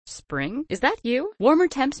spring? Is that you? Warmer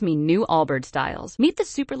temps mean new Allbirds styles. Meet the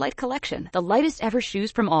Superlight Collection, the lightest ever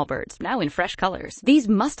shoes from Allbirds, now in fresh colors. These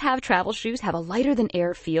must-have travel shoes have a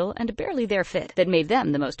lighter-than-air feel and a barely-there fit that made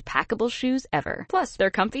them the most packable shoes ever. Plus, they're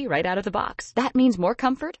comfy right out of the box. That means more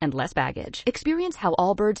comfort and less baggage. Experience how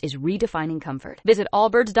Allbirds is redefining comfort. Visit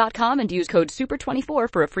allbirds.com and use code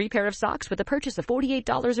SUPER24 for a free pair of socks with a purchase of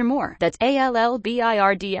 $48 or more. That's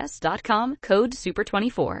ALLBIRDS.com, code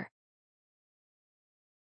SUPER24.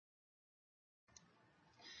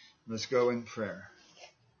 Let's go in prayer.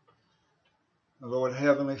 Lord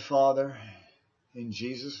Heavenly Father, in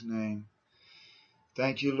Jesus' name,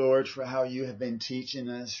 thank you, Lord, for how you have been teaching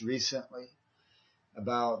us recently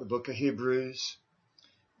about the book of Hebrews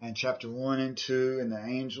and chapter 1 and 2 and the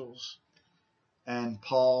angels and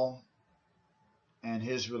Paul and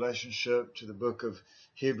his relationship to the book of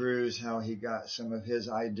Hebrews, how he got some of his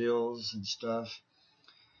ideals and stuff,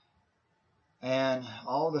 and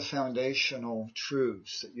all the foundational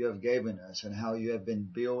truths that you have given us and how you have been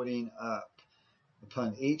building up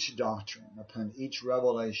upon each doctrine, upon each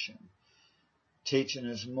revelation, teaching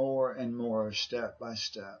us more and more step by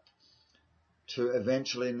step to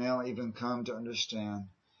eventually now even come to understand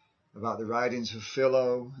about the writings of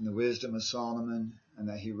Philo and the wisdom of Solomon, and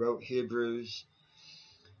that he wrote Hebrews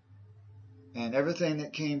and everything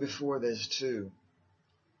that came before this too,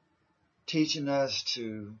 teaching us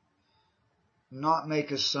to not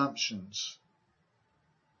make assumptions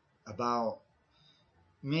about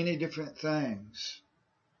many different things.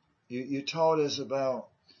 You taught us about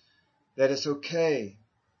that it's okay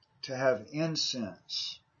to have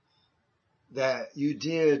incense, that you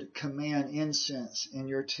did command incense in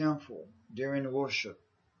your temple during worship,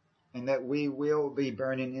 and that we will be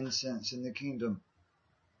burning incense in the kingdom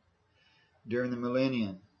during the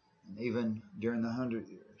millennium and even during the 100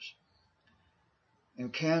 years.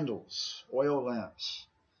 And candles, oil lamps,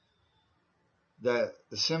 that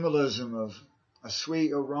the symbolism of a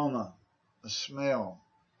sweet aroma, a smell,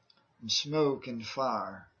 and smoke and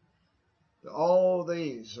fire, that all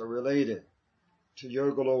these are related to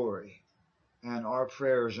your glory and our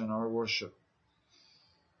prayers and our worship.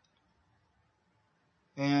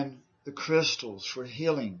 And the crystals for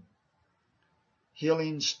healing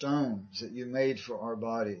stones that you made for our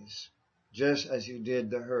bodies, just as you did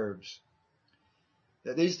the herbs.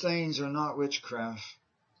 That these things are not witchcraft,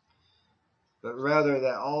 but rather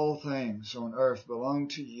that all things on earth belong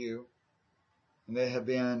to you, and they have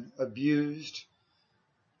been abused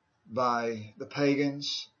by the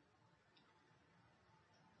pagans.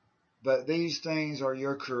 But these things are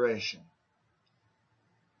your creation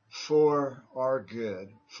for our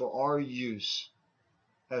good, for our use,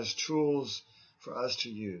 as tools for us to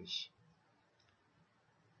use.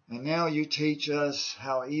 And now you teach us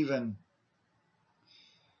how even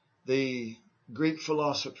the Greek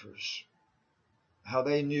philosophers, how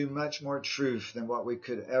they knew much more truth than what we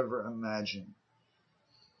could ever imagine.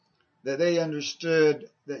 That they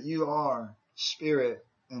understood that you are spirit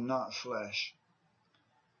and not flesh.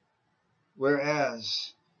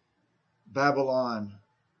 Whereas Babylon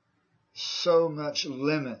so much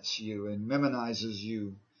limits you and minimizes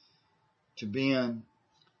you to being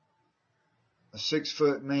a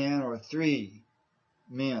 6-foot man or 3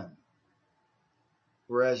 men.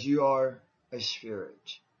 Whereas you are a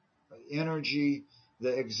spirit, an energy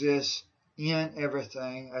that exists in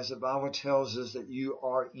everything, as the Bible tells us that you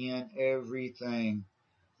are in everything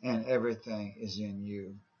and everything is in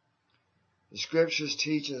you. The scriptures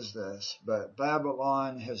teach us this, but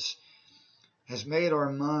Babylon has made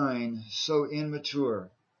our mind so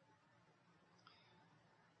immature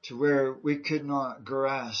to where we could not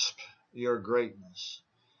grasp your greatness.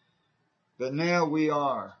 But now we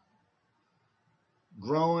are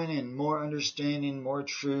growing in more understanding, more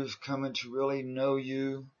truth, coming to really know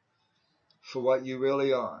you for what you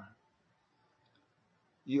really are.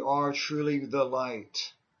 You are truly the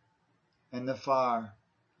light and the fire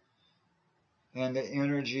and the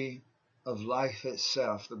energy of life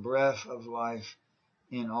itself, the breath of life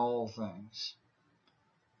in all things.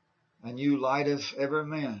 And you lighteth every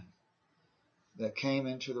man that came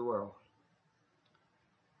into the world.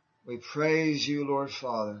 We praise you, Lord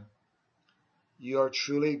Father. You are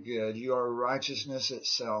truly good. You are righteousness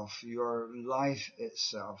itself. You are life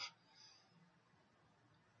itself.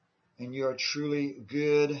 And you are truly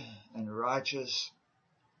good and righteous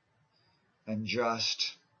and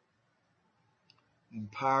just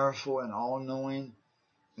and powerful and all-knowing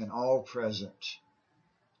and all-present.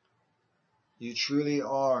 You truly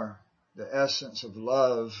are the essence of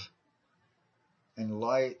love and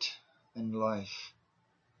light and life.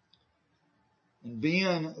 And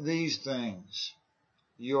being these things,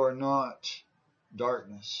 you are not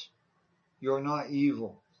darkness. You're not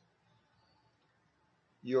evil.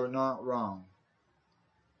 You're not wrong.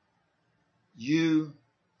 You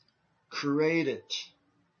created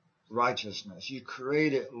righteousness. You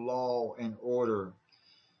created law and order.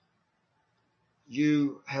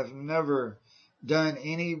 You have never done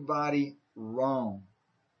anybody wrong,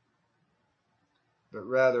 but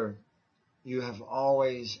rather you have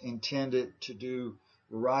always intended to do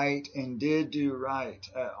right and did do right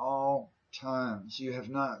at all times. You have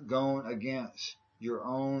not gone against your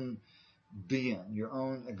own being, your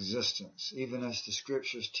own existence, even as the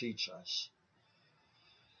scriptures teach us.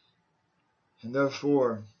 And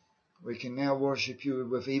therefore, we can now worship you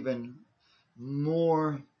with even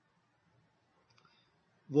more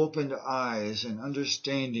opened eyes and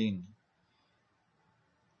understanding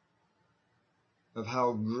of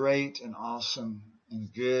how great and awesome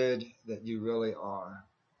and good that you really are.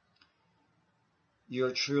 You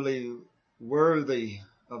are truly worthy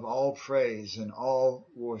of all praise and all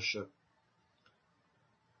worship.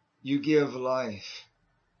 You give life.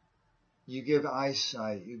 You give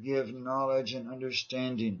eyesight. You give knowledge and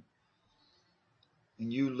understanding.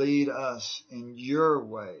 And you lead us in your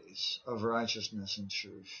ways of righteousness and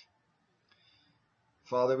truth.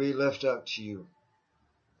 Father, we lift up to you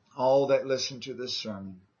all that listen to this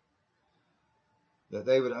sermon, that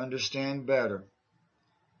they would understand better,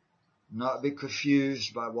 not be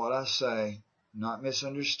confused by what I say, not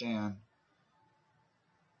misunderstand,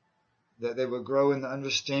 that they would grow in the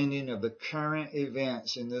understanding of the current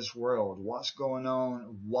events in this world, what's going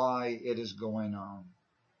on, why it is going on,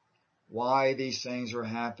 why these things are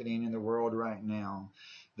happening in the world right now,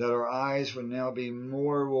 that our eyes would now be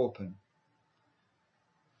more open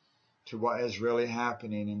to what is really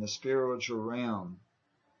happening in the spiritual realm,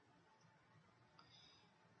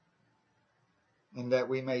 and that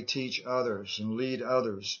we may teach others and lead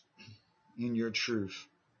others in your truth.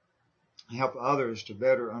 Help others to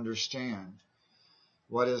better understand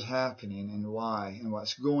what is happening and why and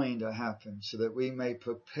what's going to happen, so that we may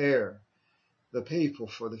prepare the people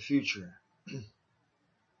for the future.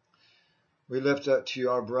 We lift up to you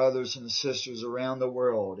our brothers and sisters around the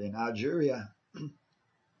world, in Algeria,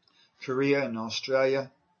 Korea and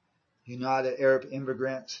Australia, United Arab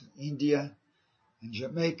Immigrants in India and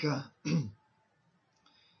Jamaica,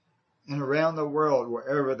 and around the world,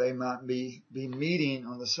 wherever they might be meeting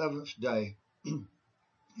on the seventh day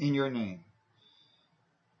in your name.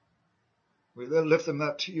 We lift them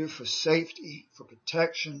up to you for safety, for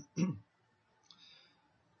protection,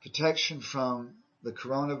 protection from the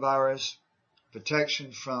coronavirus,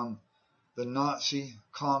 protection from the Nazi,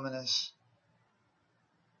 communists,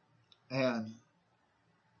 and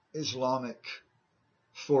Islamic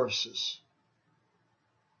forces,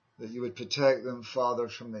 that you would protect them, Father,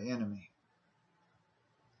 from the enemy.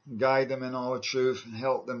 Guide them in all truth and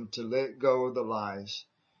help them to let go of the lies.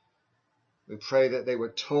 We pray that they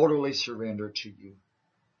would totally surrender to you.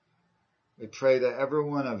 We pray that every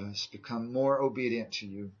one of us become more obedient to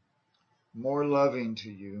you, more loving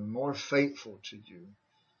to you, more faithful to you,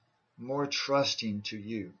 more trusting to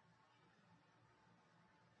you,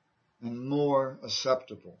 and more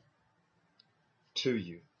acceptable to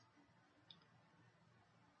you.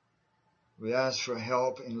 We ask for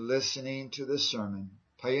help in listening to this sermon,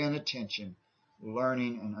 paying attention,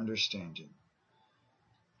 learning, and understanding.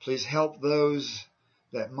 Please help those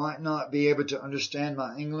that might not be able to understand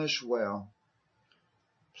my English well.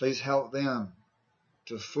 Please help them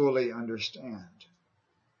to fully understand.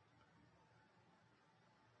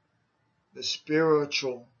 The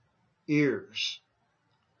spiritual ears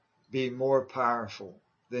be more powerful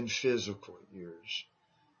than physical ears.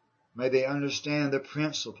 May they understand the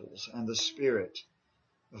principles and the spirit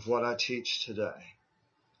of what I teach today.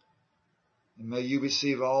 And may you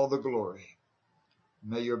receive all the glory.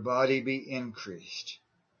 May your body be increased.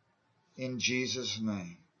 In Jesus'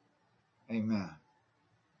 name, amen.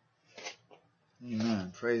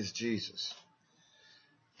 Amen. Praise Jesus.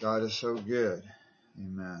 God is so good.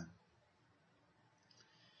 Amen.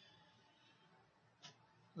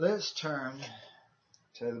 Let's turn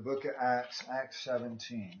to the book of Acts, Acts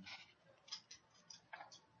 17.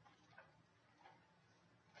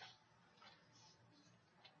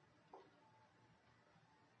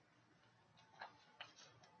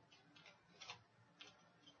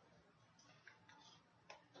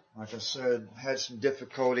 Like I said, had some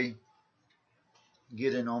difficulty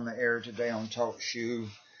getting on the air today on TalkShoe,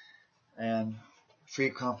 and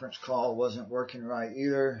free conference call wasn't working right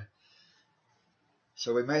either.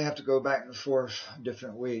 So we may have to go back and forth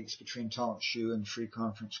different weeks between TalkShoe and free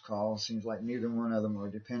conference call. Seems like neither one of them are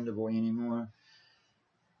dependable anymore.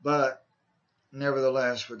 But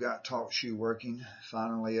nevertheless, we got TalkShoe working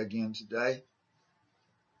finally again today.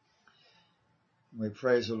 We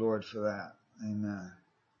praise the Lord for that. Amen.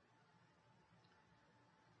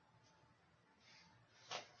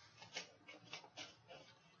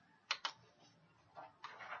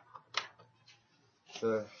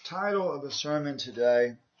 The title of the sermon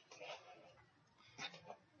today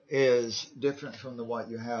is different from what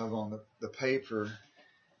you have on the paper.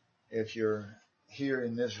 If you're here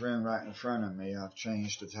in this room right in front of me, I've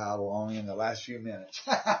changed the title only in the last few minutes.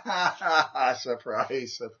 Surprise,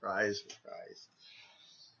 surprise, surprise.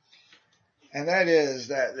 And that is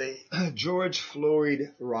that the George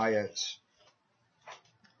Floyd riots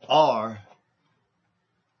are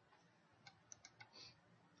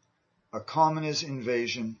a communist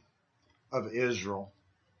invasion of Israel,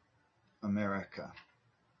 America.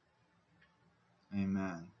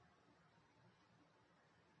 Amen.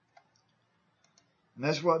 And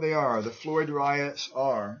that's what they are. The Floyd riots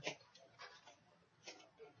are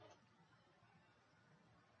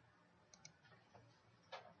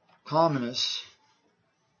communist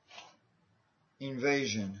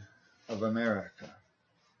invasion of America,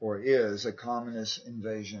 or is a communist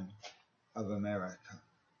invasion of America.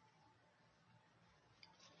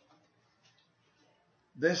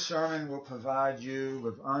 This sermon will provide you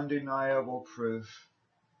with undeniable proof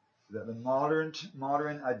that the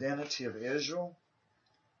modern identity of Israel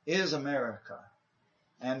is America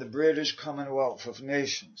and the British Commonwealth of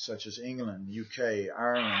nations such as England, UK,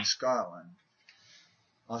 Ireland, Scotland,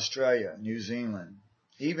 Australia, New Zealand,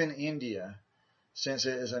 even India, since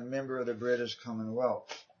it is a member of the British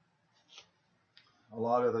Commonwealth. A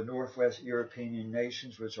lot of the Northwest European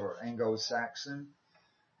nations, which are Anglo-Saxon,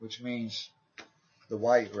 which means the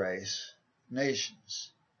white race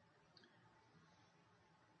nations.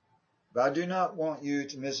 But I do not want you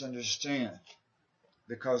to misunderstand,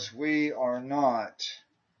 because we are not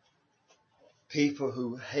people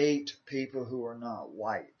who hate people who are not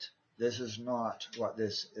white. This is not what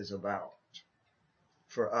this is about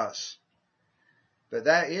for us. But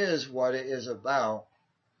that is what it is about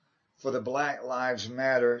for the Black Lives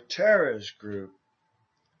Matter terrorist group,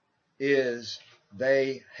 is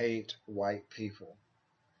they hate white people.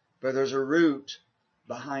 But there's a root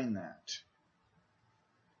behind that.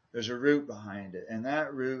 There's a root behind it. And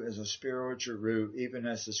that root is a spiritual root, even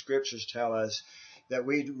as the scriptures tell us that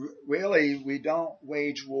we don't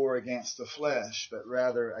wage war against the flesh, but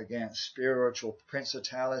rather against spiritual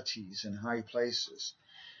principalities in high places.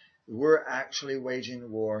 We're actually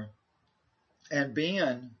waging war and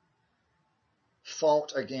being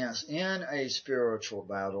fought against in a spiritual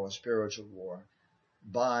battle, a spiritual war,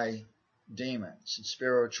 by demons and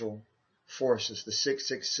spiritual forces, the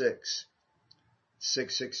 666.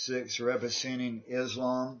 666 representing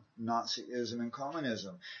Islam, Nazism, and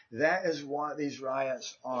communism. That is what these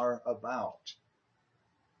riots are about.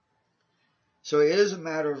 So it is a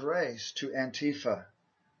matter of race to Antifa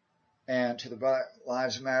and to the Black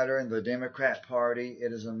Lives Matter and the Democrat Party.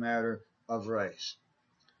 It is a matter of race.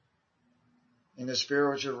 In the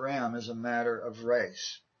spiritual realm, it is a matter of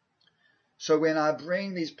race. So when I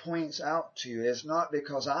bring these points out to you, it's not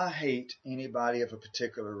because I hate anybody of a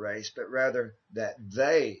particular race, but rather that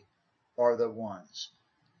they are the ones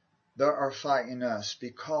that are fighting us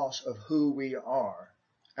because of who we are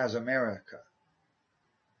as America,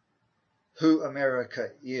 who America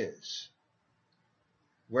is.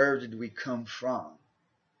 Where did we come from?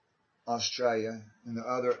 Australia and the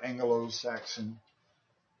other Anglo-Saxon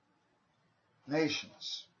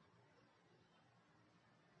nations.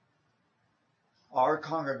 Our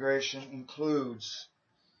congregation includes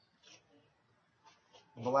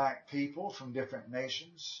black people from different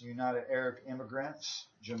nations, United Arab Immigrants,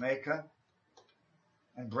 Jamaica,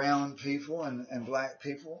 and brown people and black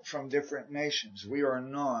people from different nations. We are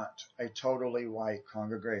not a totally white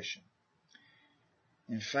congregation.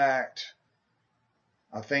 In fact,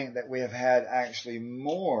 I think that we have had actually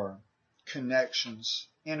more connections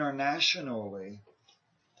internationally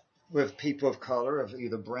with people of color, of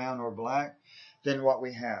either brown or black, than what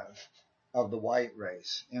we have of the white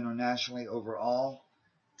race internationally overall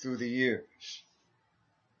through the years.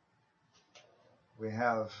 We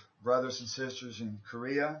have brothers and sisters in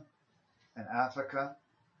Korea and Africa.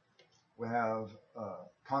 We have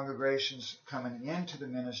congregations coming into the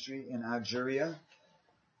ministry in Algeria.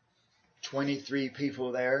 23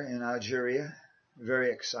 people there in Algeria.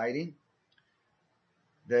 Very exciting.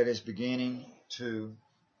 That is beginning to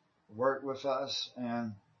work with us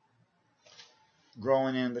and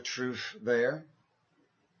growing in the truth there.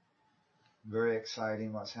 Very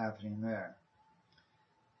exciting what's happening there.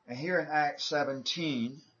 And here in Acts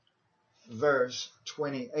 17, verse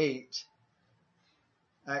 28,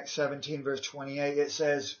 Acts 17 verse 28, it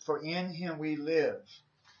says, for in him we live.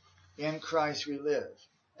 In Christ we live.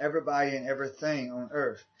 Everybody and everything on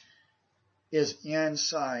earth is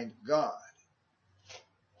inside God.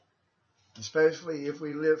 Especially if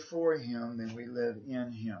we live for him, then we live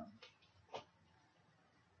in him.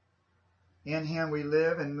 In him we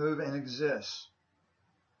live and move and exist.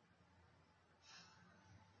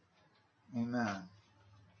 Amen.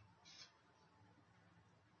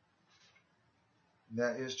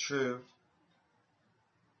 That is true.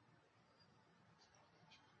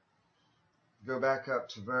 Go back up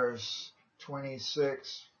to verse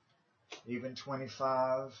 26, even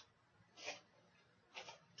 25.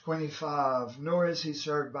 25, nor is he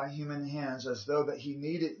served by human hands as though that he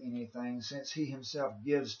needed anything, since he himself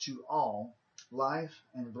gives to all life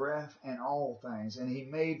and breath and all things. And he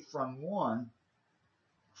made from one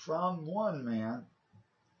man,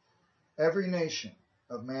 every nation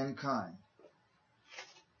of mankind.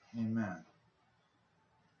 Amen.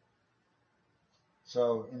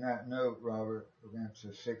 So in that note, Robert, we're going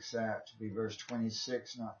to fix that to be verse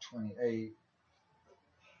 26, not 28.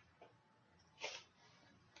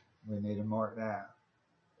 We need to mark that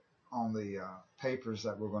on the papers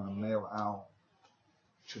that we're going to mail out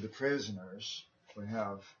to the prisoners. We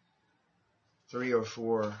have 3 or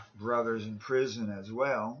 4 brothers in prison as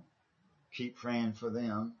well. Keep praying for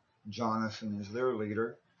them. Jonathan is their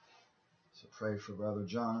leader. So pray for Brother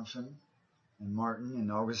Jonathan and Martin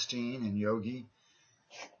and Augustine and Yogi.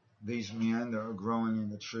 These men that are growing in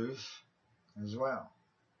the truth as well.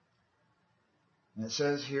 And it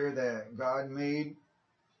says here that God made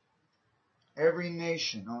every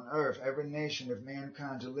nation on earth, every nation of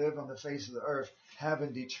mankind to live on the face of the earth,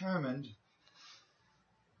 having determined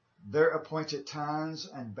their appointed times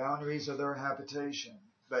and boundaries of their habitation.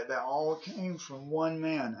 But that all came from one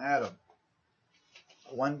man, Adam.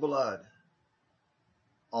 One blood.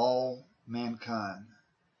 All mankind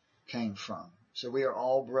came from. So we are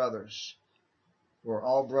all brothers. We're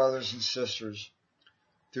all brothers and sisters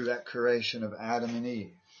through that creation of Adam and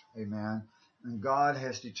Eve. Amen. And God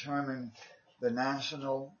has determined the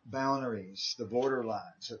national boundaries, the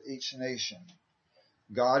borderlines of each nation.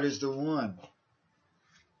 God is the one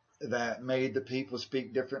that made the people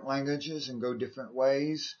speak different languages and go different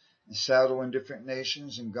ways and settle in different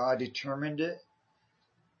nations, and God determined it,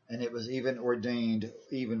 and it was even ordained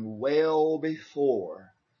even well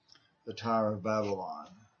before the Tower of Babylon.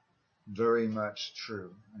 Very much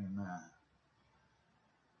true. Amen.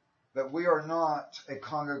 But we are not a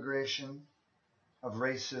congregation of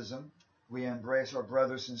racism. We embrace our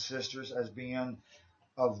brothers and sisters as being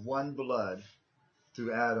of one blood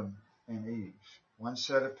through Adam and Eve. One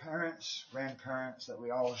set of parents, grandparents that we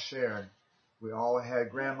all shared. We all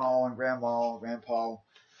had grandma and grandpa,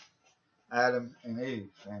 Adam and Eve.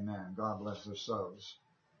 Amen. God bless their souls.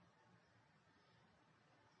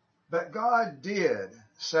 But God did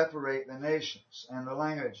separate the nations and the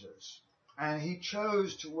languages. And he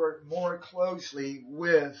chose to work more closely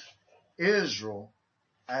with Israel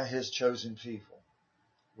as his chosen people.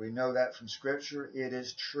 We know that from Scripture. It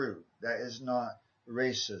is true. That is not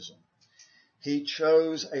racism. He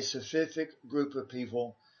chose a specific group of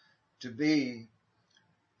people to be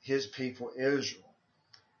his people, Israel.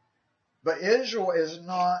 But Israel is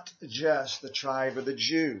not just the tribe of the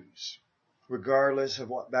Jews, regardless of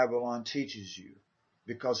what Babylon teaches you,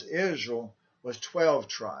 because Israel was 12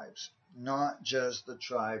 tribes, not just the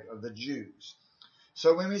tribe of the Jews.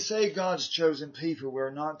 So when we say God's chosen people,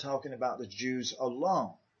 we're not talking about the Jews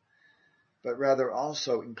alone, but rather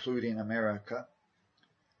also including America,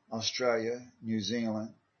 Australia, New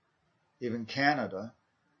Zealand, even Canada,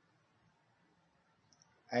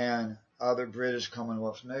 and other British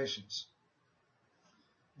Commonwealth nations.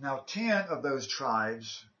 Now, 10 of those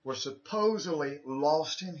tribes were supposedly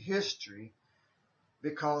lost in history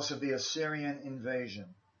because of the Assyrian invasion.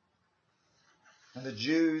 And the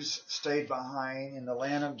Jews stayed behind in the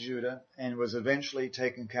land of Judah and was eventually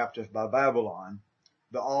taken captive by Babylon,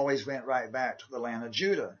 but always went right back to the land of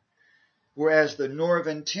Judah. Whereas the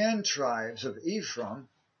northern 10 tribes of Ephraim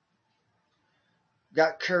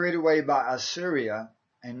got carried away by Assyria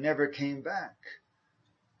and never came back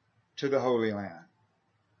to the Holy Land.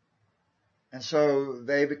 And so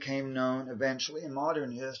they became known eventually in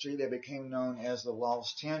modern history, they became known as the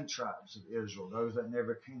lost 10 tribes of Israel, those that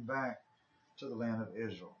never came back to the land of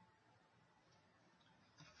Israel.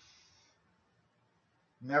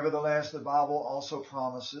 Nevertheless, the Bible also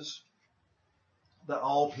promises that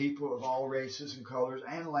all people of all races and colors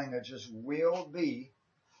and languages will be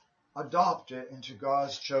adopted into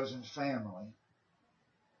God's chosen family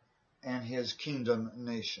and his kingdom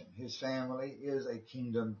nation. His family is a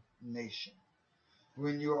kingdom nation.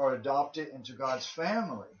 when you are adopted into God's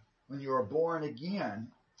family, when you are born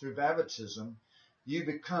again through baptism, you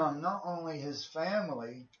become not only his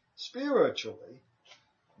family spiritually,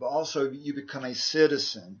 but also you become a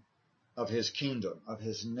citizen of his kingdom, of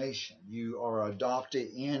his nation. You are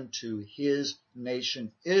adopted into his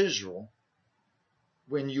nation, Israel,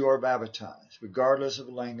 when you are baptized, regardless of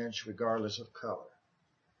language, regardless of color.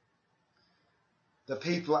 The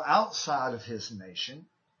people outside of his nation,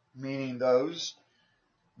 meaning those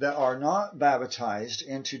that are not baptized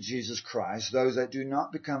into Jesus Christ, those that do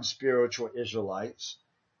not become spiritual Israelites,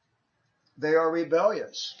 they are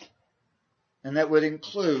rebellious. And that would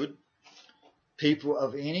include people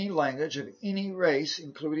of any language, of any race,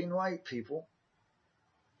 including white people,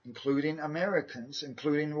 including Americans,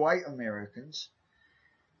 including white Americans,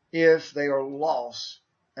 if they are lost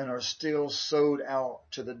and are still sold out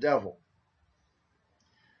to the devil.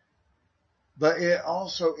 But it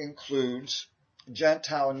also includes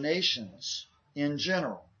Gentile nations in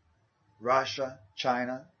general. Russia,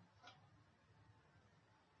 China,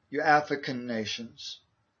 your African nations,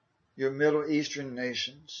 your Middle Eastern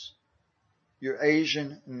nations, your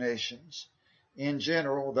Asian nations. In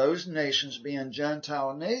general, those nations, being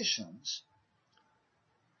Gentile nations,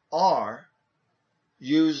 are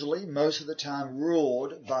usually, most of the time,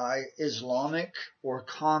 ruled by Islamic or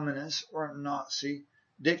communist or Nazi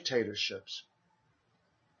dictatorships.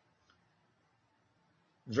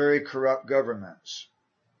 Very corrupt governments.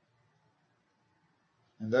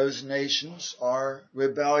 And those nations are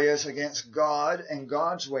rebellious against God and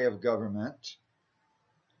God's way of government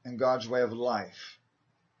and God's way of life.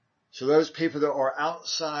 So those people that are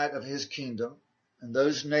outside of his kingdom and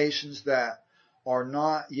those nations that are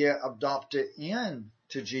not yet adopted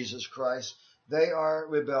into Jesus Christ, they are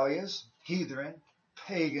rebellious, heathen,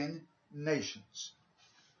 pagan nations.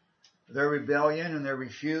 Their rebellion and their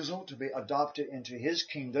refusal to be adopted into his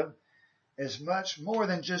kingdom is much more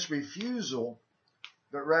than just refusal,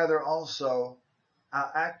 but rather also an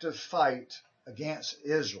active fight against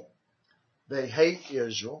Israel. They hate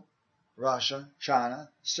Israel, Russia, China,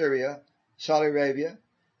 Syria, Saudi Arabia,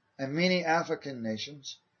 and many African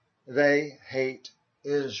nations. They hate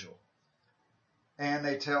Israel. And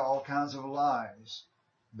they tell all kinds of lies.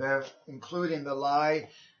 They're including the lie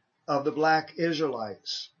of the black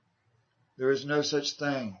Israelites. There is no such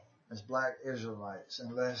thing as black Israelites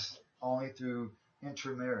unless only through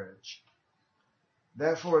intermarriage.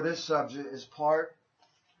 Therefore, this subject is part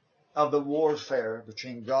of the warfare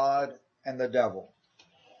between God and the devil.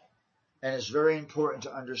 And it's very important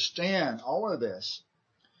to understand all of this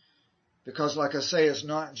because, like I say, it's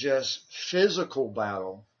not just physical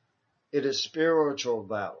battle, it is spiritual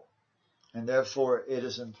battle. And therefore, it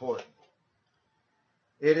is important.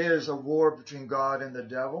 It is a war between God and the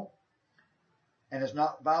devil. And it's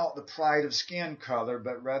not about the pride of skin color,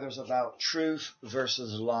 but rather it's about truth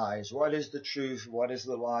versus lies. What is the truth? What is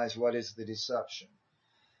the lies? What is the deception?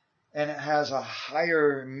 And it has a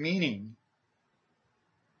higher meaning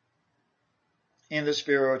in the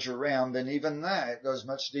spiritual realm than even that. It goes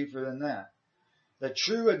much deeper than that. The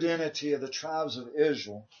true identity of the tribes of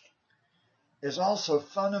Israel is also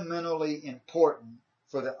fundamentally important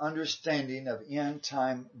for the understanding of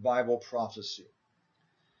end-time Bible prophecy.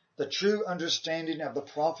 The true understanding of the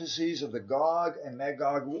prophecies of the Gog and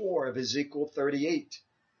Magog war of Ezekiel 38,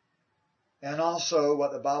 and also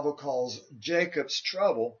what the Bible calls Jacob's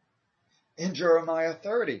trouble in Jeremiah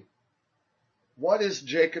 30. What is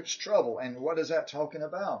Jacob's trouble, and what is that talking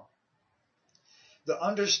about? The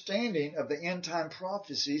understanding of the end-time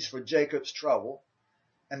prophecies for Jacob's trouble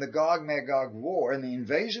and the Gog-Magog war and the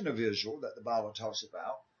invasion of Israel that the Bible talks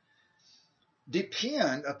about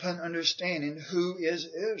depend upon understanding who is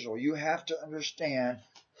Israel. You have to understand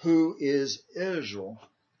who is Israel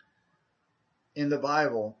in the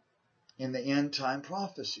Bible, in the end-time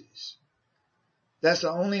prophecies. That's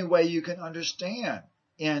the only way you can understand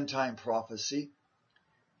end-time prophecy.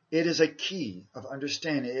 It is a key of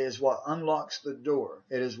understanding. It is what unlocks the door.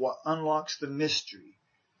 It is what unlocks the mystery.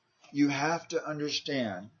 You have to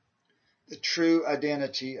understand the true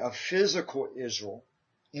identity of physical Israel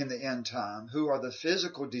in the end time, who are the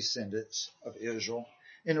physical descendants of Israel,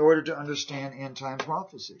 in order to understand end time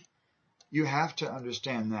prophecy. You have to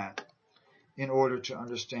understand that in order to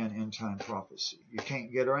understand end time prophecy. You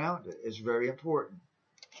can't get around it. It's very important.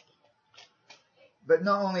 But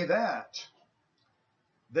not only that,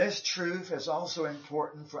 this truth is also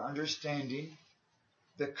important for understanding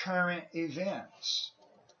the current events.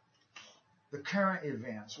 The current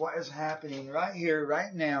events. What is happening right here,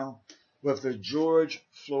 right now, with the George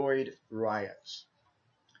Floyd riots.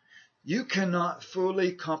 You cannot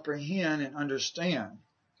fully comprehend and understand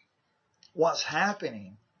what's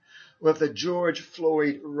happening with the George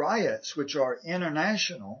Floyd riots, which are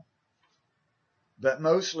international, but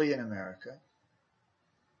mostly in America,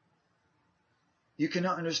 you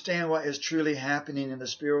cannot understand what is truly happening in the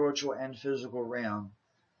spiritual and physical realm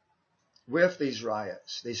with these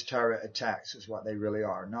riots. These terror attacks is what they really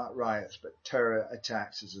are. Not riots, but terror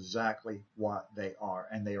attacks is exactly what they are.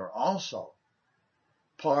 And they are also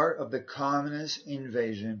part of the communist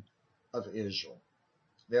invasion of Israel.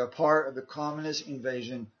 They are part of the communist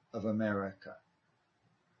invasion of America.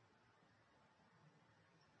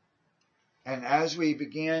 And as we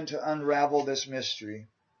begin to unravel this mystery,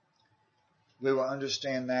 we will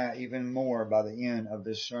understand that even more by the end of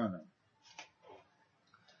this sermon.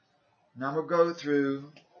 Now we'll go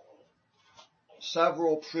through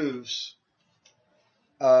several proofs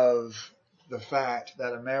of the fact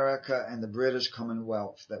that America and the British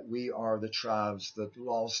Commonwealth, that we are the tribes, the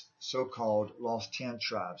lost, so-called lost 10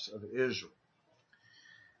 tribes of Israel.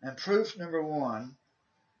 And proof number one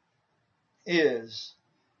is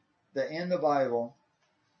that in the Bible,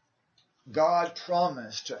 God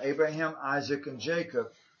promised to Abraham, Isaac, and Jacob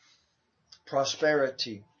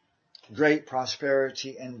prosperity, great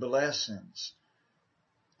prosperity and blessings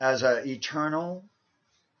as an eternal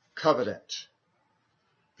covenant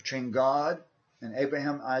between God and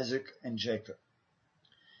Abraham, Isaac, and Jacob.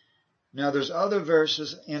 Now there's other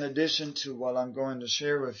verses in addition to what I'm going to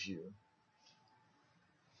share with you.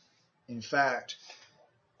 In fact,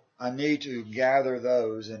 I need to gather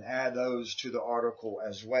those and add those to the article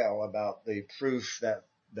as well about the proof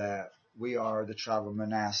that we are the tribe of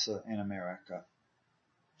Manasseh in America.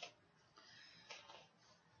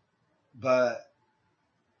 But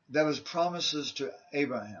there was promises to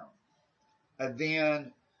Abraham, and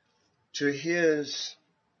then to his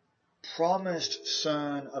promised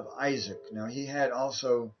son of Isaac. Now he had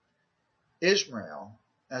also Ishmael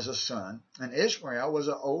as a son, and Ishmael was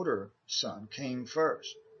an older son, came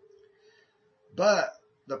first. But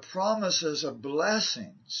the promises of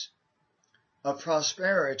blessings, of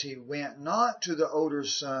prosperity, went not to the older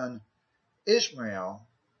son Ishmael,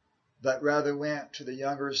 but rather went to the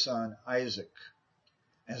younger son Isaac.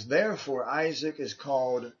 As therefore Isaac is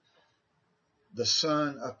called the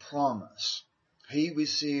son of promise. He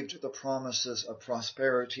received the promises of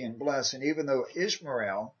prosperity and blessing, even though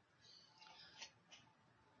Ishmael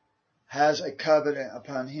has a covenant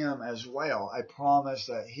upon him as well, a promise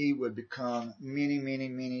that he would become many, many,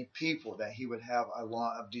 many people, that he would have a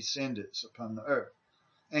lot of descendants upon the earth,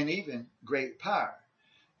 and even great power,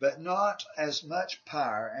 but not as much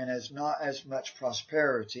power and not as much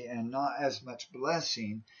prosperity and not as much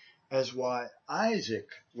blessing as what Isaac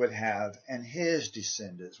would have and his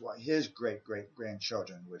descendants, what his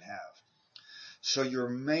great-great-grandchildren would have. So your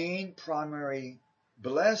main primary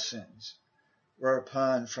blessings were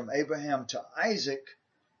upon from Abraham to Isaac,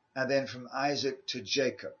 and then from Isaac to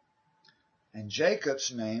Jacob. And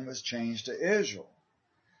Jacob's name was changed to Israel.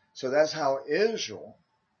 So that's how Israel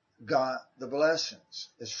got the blessings.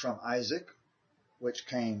 It's from Isaac, which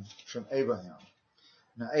came from Abraham.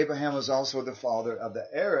 Now Abraham was also the father of the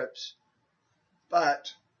Arabs,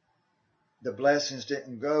 but the blessings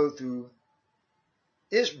didn't go through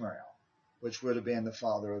Ishmael, which would have been the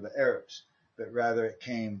father of the Arabs, but rather it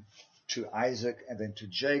came to Isaac and then to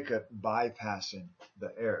Jacob, bypassing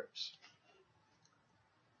the Arabs.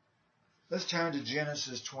 Let's turn to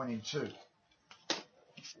Genesis 22.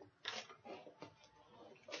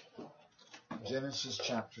 Genesis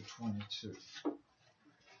chapter 22.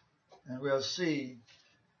 And we'll see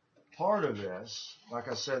part of this. Like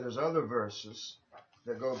I said, there's other verses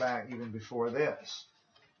that go back even before this.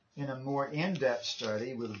 In a more in-depth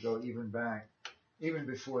study, we'll go even back, even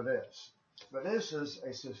before this. But this is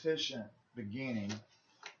a sufficient beginning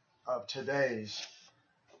of today's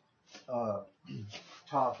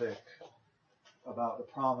topic about the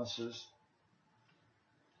promises.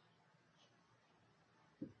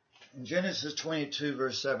 In Genesis 22,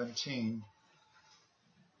 verse 17,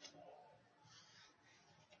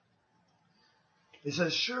 it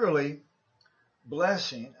says, "Surely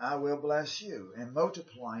blessing I will bless you, and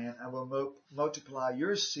multiplying I will multiply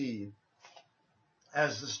your seed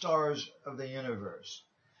as the stars of the universe,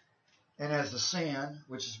 and as the sand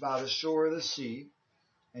which is by the shore of the sea.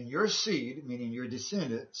 And your seed," meaning your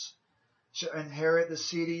descendants, "shall inherit the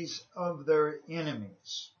cities of their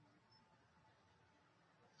enemies.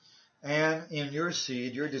 And in your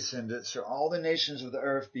seed, your descendants, shall all the nations of the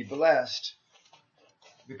earth be blessed,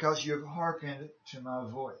 because you have hearkened to my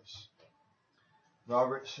voice."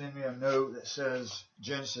 Robert sent me a note that says,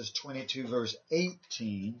 Genesis 22, verse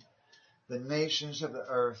 18, "The nations of the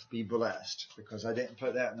earth be blessed," because I didn't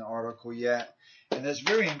put that in the article yet. And that's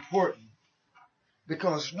very important,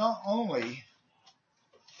 Because not only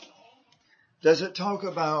does it talk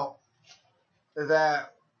about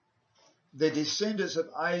that the descendants of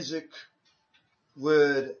Isaac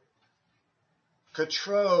would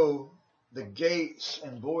control the gates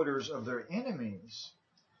and borders of their enemies.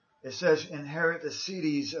 It says inherit the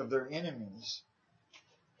cities of their enemies.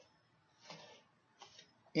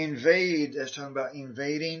 Invade, that's talking about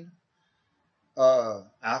invading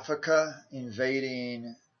Africa,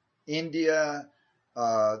 invading India.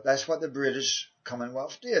 That's what the British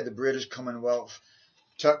Commonwealth did. The British Commonwealth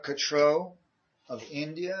took control of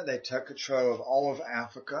India. They took control of all of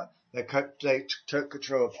Africa. They took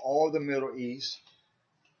control of all of the Middle East.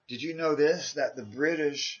 Did you know this? That the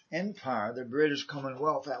British Empire, the British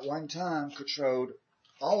Commonwealth, at one time controlled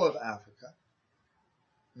all of Africa,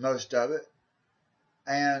 most of it,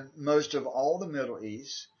 and most of all the Middle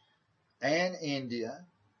East, and India.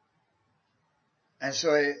 And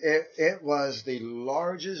so it was the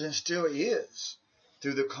largest, and still is,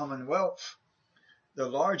 through the Commonwealth, the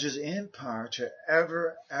largest empire to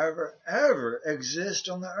ever exist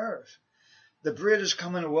on the earth. The British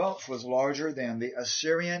Commonwealth was larger than the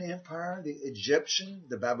Assyrian Empire, the Egyptian,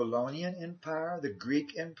 the Babylonian Empire, the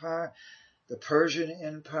Greek Empire, the Persian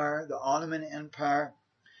Empire, the Ottoman Empire.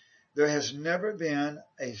 There has never been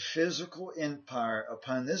a physical empire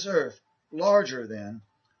upon this earth larger than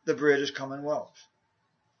the British Commonwealth.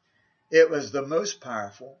 It was the most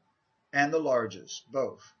powerful and the largest,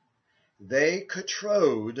 both. They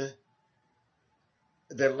controlled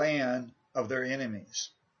the land of their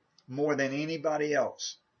enemies more than anybody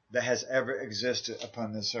else that has ever existed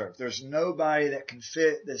upon this earth. There's nobody that can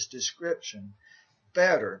fit this description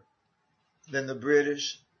better than the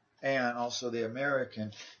British and also the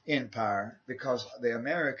American Empire, because the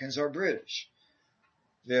Americans are British.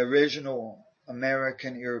 The original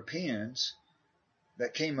American Europeans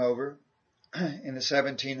that came over in the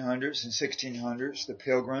 1700s and 1600s, the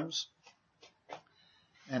Pilgrims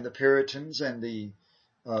and the Puritans and the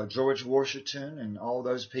George Washington and all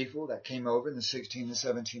those people that came over in the 16 and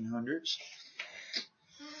 1700s,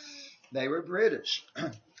 they were British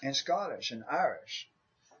and Scottish and Irish,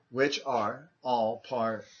 which are all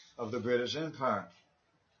part of the British Empire.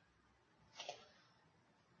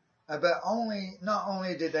 But not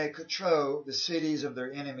only did they control the cities of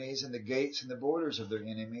their enemies and the gates and the borders of their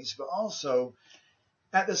enemies, but also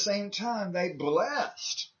at the same time they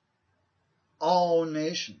blessed all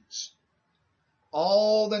nations.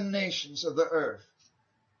 All the nations of the earth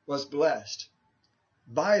was blessed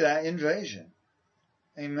by that invasion.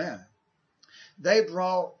 Amen. They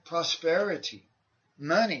brought prosperity,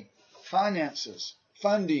 money, finances,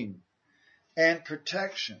 funding, and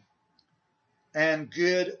protection, and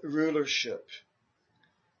good rulership.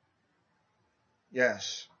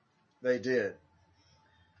 Yes, they did.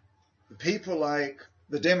 The people like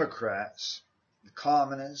the Democrats, the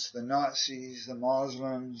communists, the Nazis, the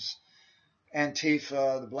Muslims,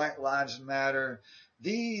 Antifa, the Black Lives Matter,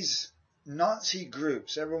 these Nazi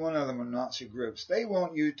groups, every one of them are Nazi groups, they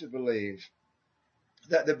want you to believe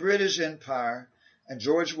that the British Empire and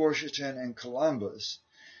George Washington and Columbus,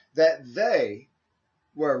 that they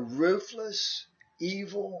were ruthless,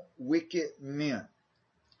 evil, wicked men.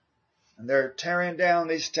 And they're tearing down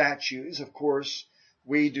these statues. Of course,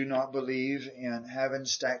 we do not believe in having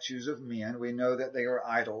statues of men. We know that they are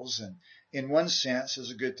idols, and in one sense,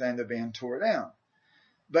 it's a good thing they're being torn down.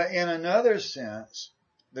 But in another sense,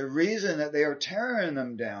 the reason that they are tearing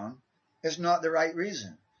them down is not the right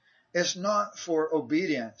reason. It's not for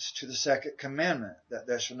obedience to the second commandment, that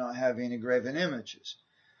they shall not have any graven images.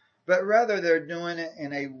 But rather they're doing it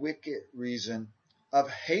in a wicked reason of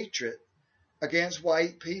hatred against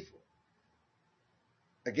white people,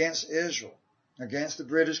 against Israel, against the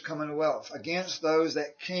British Commonwealth, against those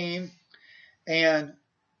that came and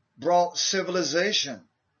brought civilization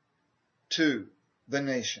to the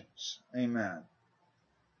nations. Amen.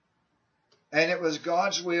 And it was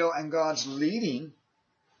God's will and God's leading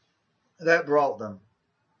that brought them.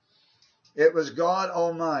 It was God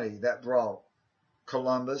Almighty that brought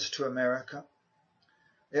Columbus to America.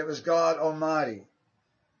 It was God Almighty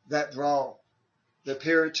that brought the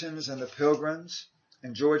Puritans and the Pilgrims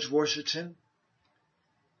and George Washington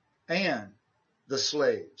and the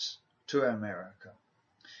slaves to America.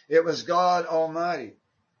 It was God Almighty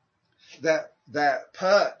that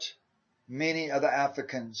put many of the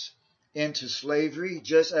Africans into slavery,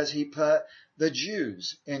 just as he put the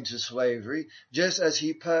Jews into slavery, just as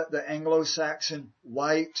he put the Anglo-Saxon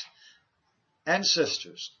white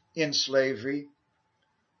ancestors in slavery.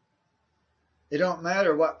 It don't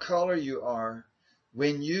matter what color you are.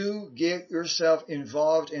 When you get yourself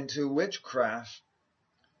involved into witchcraft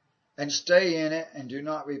and stay in it and do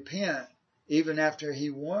not repent, even after he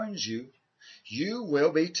warns you, you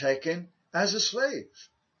will be taken as a slave.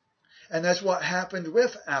 And that's what happened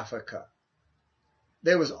with Africa.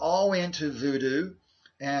 They was all into voodoo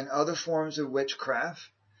and other forms of witchcraft,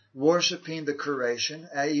 worshiping the creation,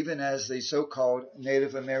 even as the so-called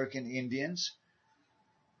Native American Indians.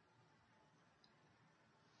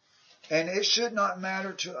 And it should not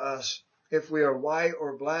matter to us if we are white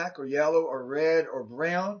or black or yellow or red or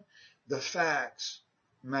brown. The facts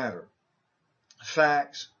matter.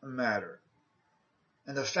 Facts matter.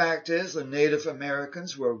 And the fact is, the Native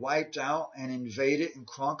Americans were wiped out and invaded and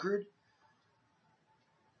conquered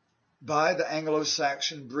by the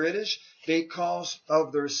Anglo-Saxon British because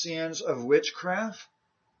of their sins of witchcraft,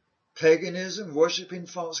 paganism, worshiping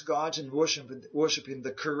false gods, and worshiping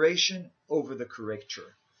the creation over the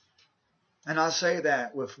creator. And I say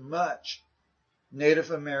that with much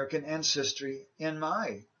Native American ancestry in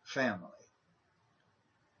my family.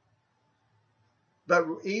 But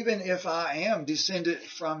even if I am descended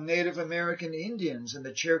from Native American Indians and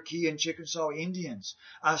the Cherokee and Chickasaw Indians,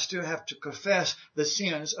 I still have to confess the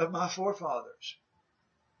sins of my forefathers.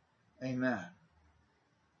 Amen.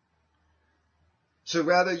 So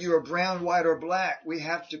whether you are brown, white, or black, we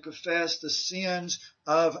have to confess the sins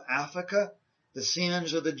of Africa, the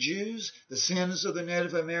sins of the Jews, the sins of the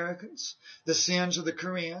Native Americans, the sins of the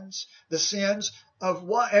Koreans, the sins of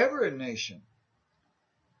whatever nation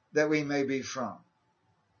that we may be from.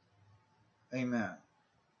 Amen.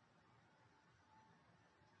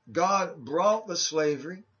 God brought the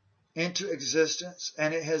slavery into existence,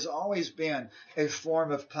 and it has always been a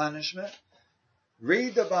form of punishment.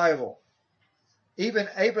 Read the Bible. Even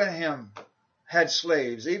Abraham had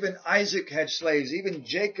slaves. Even Isaac had slaves. Even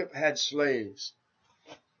Jacob had slaves.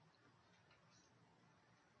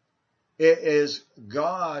 It is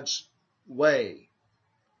God's way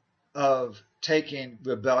of taking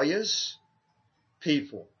rebellious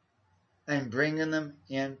people and bringing them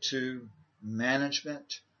into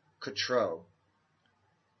management control.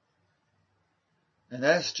 And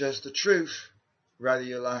that's just the truth, whether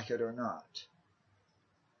you like it or not.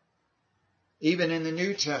 Even in the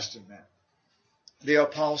New Testament, the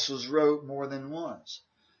apostles wrote more than once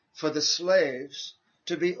for the slaves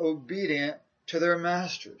to be obedient to their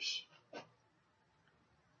masters.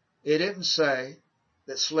 It didn't say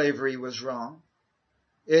that slavery was wrong.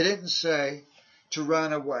 It didn't say to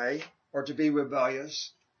run away or to be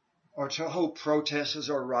rebellious or to hold protests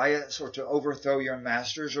or riots or to overthrow your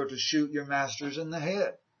masters or to shoot your masters in the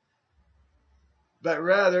head. But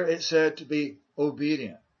rather it said to be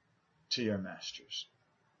obedient to your masters.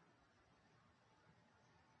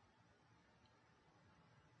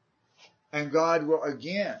 And God will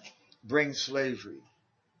again bring slavery.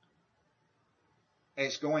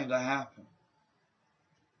 It's going to happen.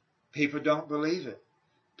 People don't believe it.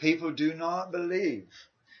 People do not believe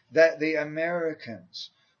that the Americans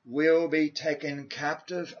will be taken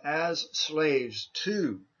captive as slaves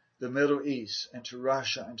to the Middle East and to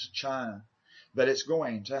Russia and to China. But it's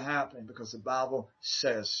going to happen because the Bible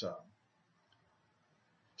says so.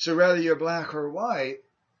 So whether you're black or white,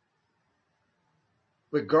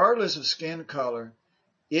 regardless of skin color,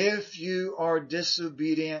 if you are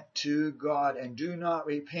disobedient to God and do not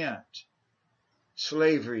repent,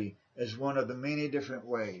 slavery is one of the many different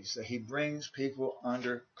ways that he brings people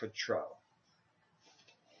under control.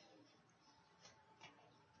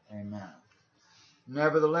 Amen.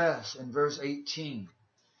 Nevertheless, in verse 18,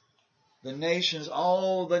 the nations,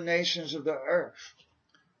 all the nations of the earth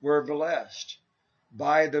were blessed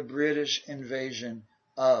by the British invasion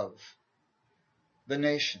of the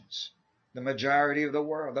nations, the majority of the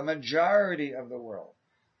world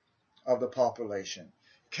of the population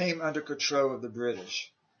came under control of the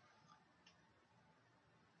British.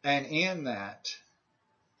 And in that,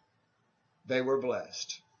 they were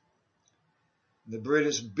blessed. The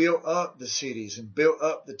British built up the cities and built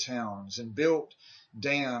up the towns and built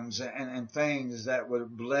dams and things that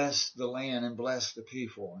would bless the land and bless the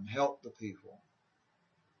people and help the people.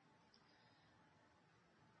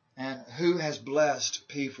 And who has blessed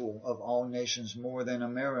people of all nations more than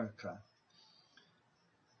America?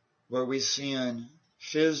 Where we send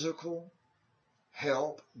physical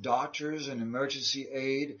help, doctors and emergency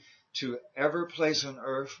aid to every place on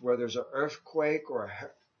earth where there's an earthquake or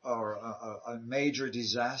a major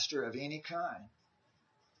disaster of any kind,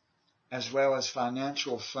 as well as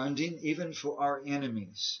financial funding, even for our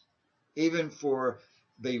enemies, even for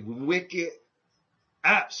the wicked,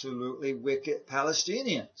 absolutely wicked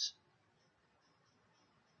Palestinians.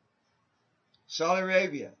 Saudi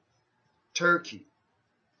Arabia, Turkey,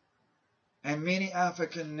 and many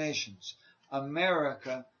African nations.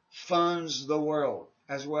 America funds the world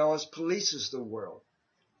as well as polices the world.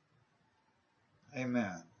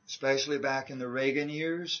 Amen. Especially back in the Reagan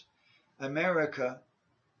years, America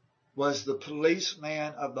was the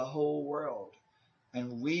policeman of the whole world.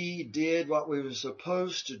 And we did what we were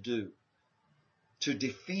supposed to do to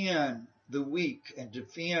defend the weak and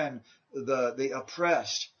defend the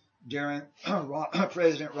oppressed during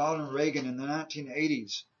President Ronald Reagan in the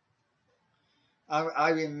 1980s. I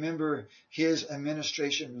remember his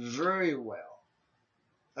administration very well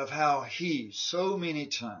of how he so many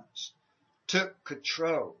times took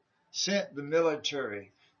control, sent the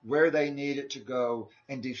military where they needed to go,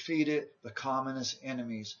 and defeated the communist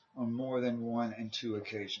enemies on more than one and two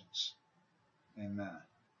occasions. Amen.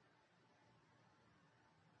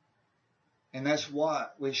 And that's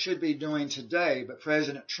what we should be doing today, but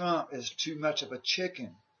President Trump is too much of a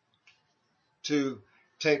chicken to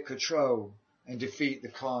take control and defeat the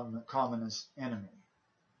communist enemy.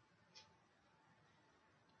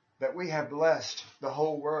 But we have blessed the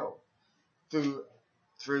whole world through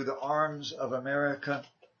the arms of America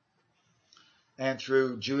and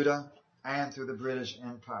through Judah and through the British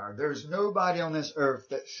Empire. There's nobody on this earth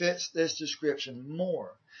that fits this description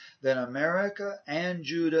more than America and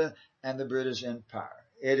Judah and the British Empire.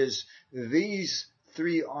 It is these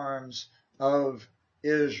three arms of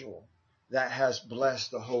Israel that has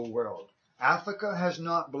blessed the whole world. Africa has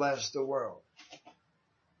not blessed the world.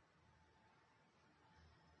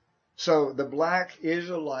 So the black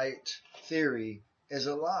Israelite theory is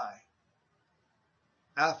a lie.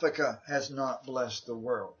 Africa has not blessed the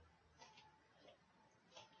world.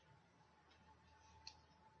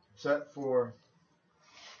 Except for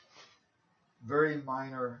very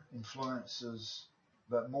minor influences,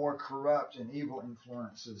 but more corrupt and evil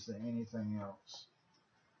influences than anything else.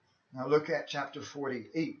 Now look at chapter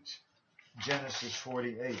 48, Genesis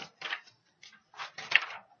 48.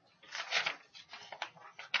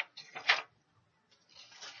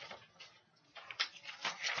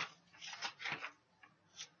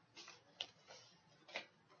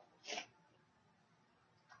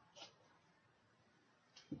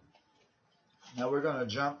 Now we're going to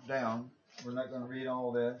jump down. We're not going to read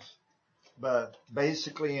all this. But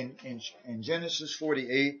basically in Genesis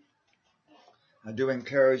 48, I do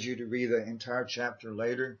encourage you to read the entire chapter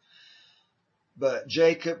later. But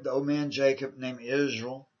Jacob, the old man Jacob named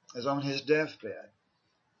Israel, is on his deathbed.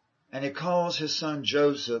 And he calls his son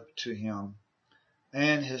Joseph to him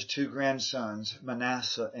and his two grandsons,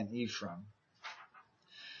 Manasseh and Ephraim.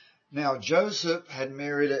 Now Joseph had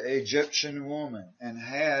married an Egyptian woman and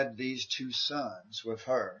had these two sons with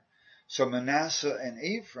her. So Manasseh and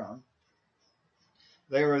Ephraim,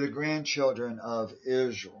 they were the grandchildren of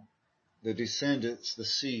Israel, the descendants, the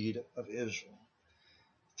seed of Israel,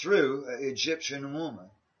 through an Egyptian woman.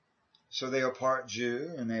 So they are part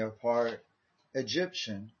Jew and they are part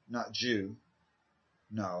Egyptian, not Jew.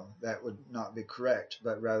 No, that would not be correct,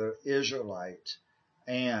 but rather Israelite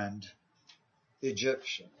and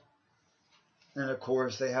Egyptian. And of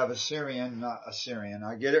course they have Assyrian, not Assyrian,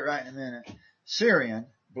 I'll get it right in a minute, Syrian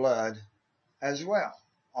blood as well.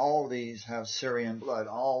 All these have Syrian blood.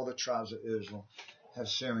 All the tribes of Israel have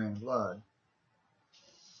Syrian blood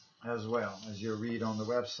as well, as you'll read on the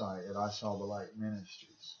website at I Saw the Light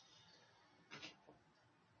Ministries.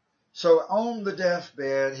 So on the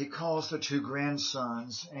deathbed, he calls the two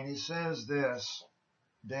grandsons, and he says this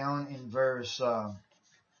down in verse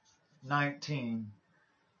 19,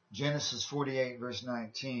 Genesis 48, verse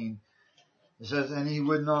 19. It says, and he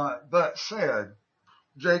would not, but said,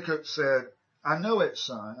 Jacob said, I know it,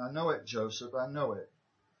 son. I know it, Joseph. I know it.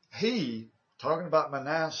 He, talking about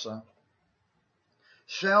Manasseh,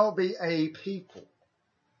 shall be a people,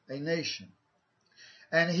 a nation.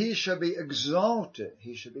 And he shall be exalted.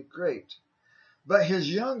 He shall be great. But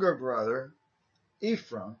his younger brother,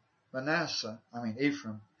 Ephraim,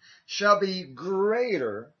 shall be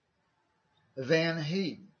greater than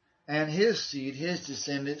he. And his seed, his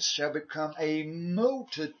descendants, shall become a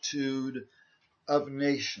multitude of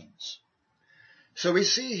nations. So we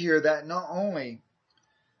see here that not only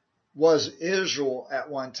was Israel at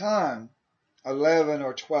one time 11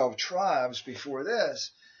 or 12 tribes before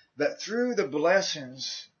this, but through the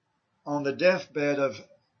blessings on the deathbed of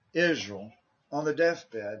Israel, on the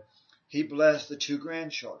deathbed, he blessed the two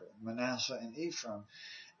grandchildren, Manasseh and Ephraim.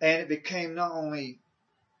 And it became not only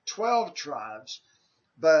 12 tribes,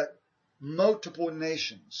 but multiple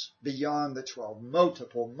nations beyond the 12.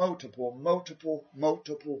 Multiple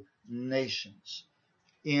nations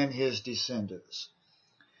in his descendants.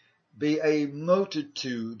 Be a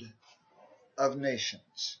multitude of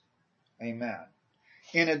nations. Amen.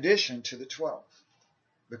 In addition to the 12.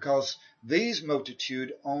 because these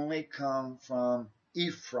multitude only come from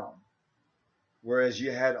Ephraim, whereas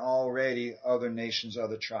you had already other nations,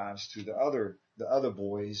 other tribes through the other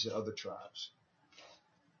boys, the other tribes.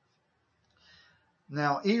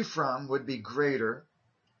 Now Ephraim would be greater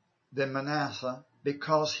than Manasseh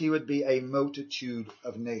because he would be a multitude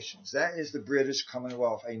of nations. That is the British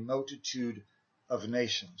Commonwealth, a multitude of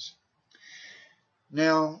nations.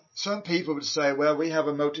 Now, some people would say, well, we have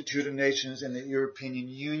a multitude of nations in the European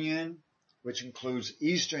Union, which includes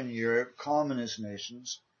Eastern Europe, communist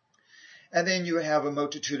nations. And then you have a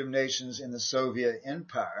multitude of nations in the Soviet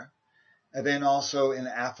Empire, and then also in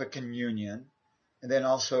the African Union, and then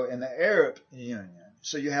also in the Arab Union.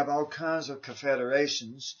 So you have all kinds of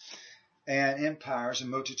confederations and empires and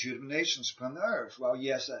multitude of nations upon the earth. Well,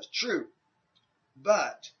 yes, that's true.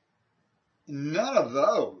 But none of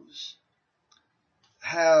those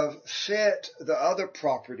have fit the other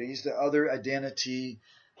properties, the other identity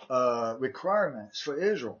requirements for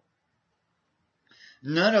Israel.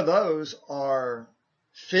 None of those are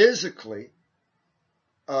physically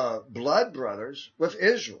blood brothers with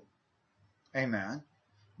Israel. Amen.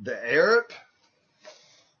 The Arab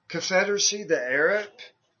Confederacy, the Arab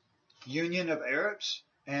Union of Arabs,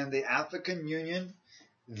 and the African Union,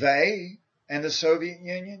 they, and the Soviet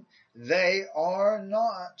Union, they are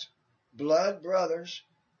not blood brothers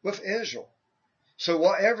with Israel. So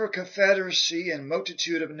whatever confederacy and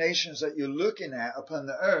multitude of nations that you're looking at upon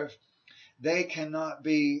the earth, they cannot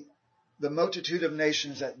be the multitude of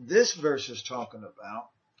nations that this verse is talking about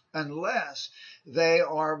unless they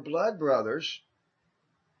are blood brothers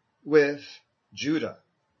with Judah,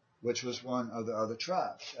 which was one of the other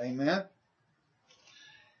tribes. Amen?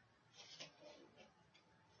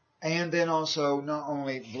 And then also not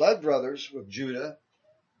only blood brothers with Judah,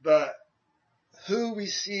 but who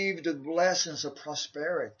received the blessings of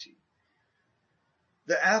prosperity.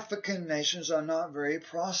 The African nations are not very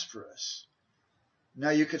prosperous. Now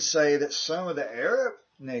you could say that some of the Arab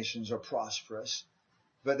nations are prosperous,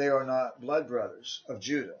 but they are not blood brothers of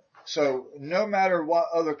Judah. So no matter what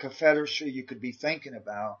other confederacy you could be thinking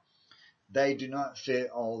about, they do not fit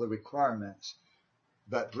all the requirements,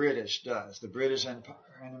 but British does. The British Empire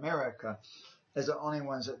in America is the only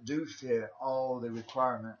ones that do fit all the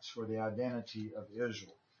requirements for the identity of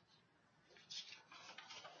Israel.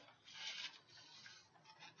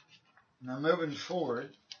 Now moving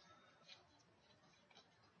forward,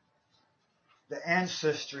 the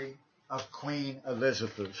ancestry of Queen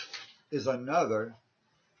Elizabeth is another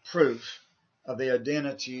proof of the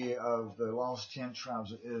identity of the lost 10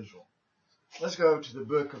 tribes of Israel. Let's go to the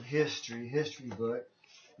book of history book,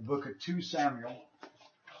 the book of 2 Samuel.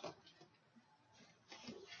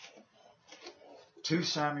 2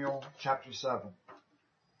 Samuel chapter 7.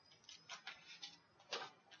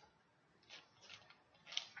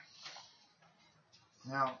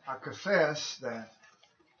 Now, I confess that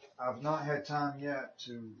I've not had time yet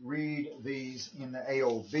to read these in the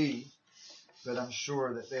AOB, but I'm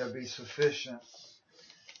sure that they'll be sufficient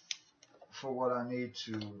for what I need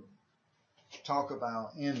to talk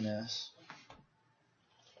about in this.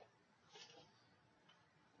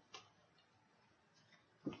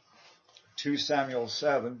 Two Samuel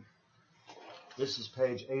 7. This is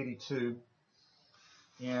page 82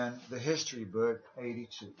 in the history book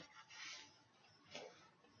 82.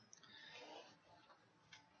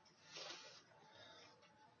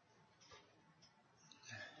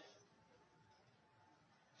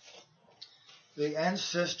 The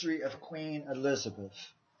ancestry of Queen Elizabeth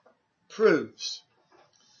proves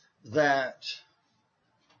that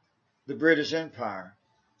the British Empire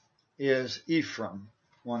is Ephraim,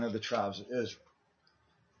 one of the tribes of Israel.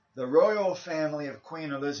 The royal family of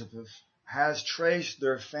Queen Elizabeth has traced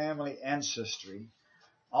their family ancestry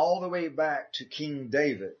all the way back to King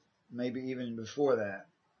David, maybe even before that.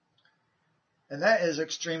 And that is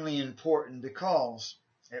extremely important because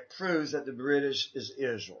it proves that the British is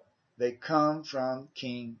Israel. They come from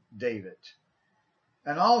King David.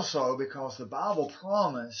 And also because the Bible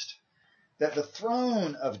promised that the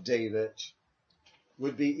throne of David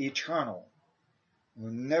would be eternal,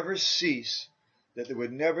 would never cease, that there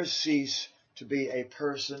would never cease to be a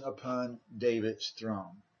person upon David's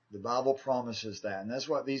throne. The Bible promises that, and that's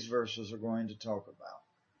what these verses are going to talk about.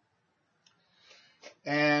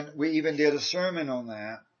 And we even did a sermon on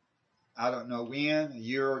that. I don't know when, a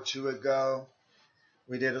year or two ago,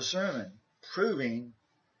 we did a sermon proving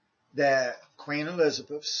that Queen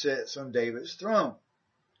Elizabeth sits on David's throne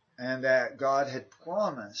and that God had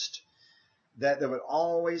promised that there would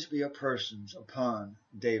always be a person upon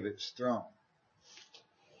David's throne.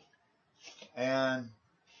 And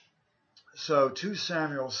so 2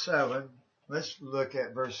 Samuel 7, let's look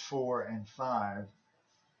at verse 4 and 5.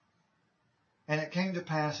 And it came to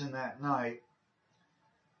pass in that night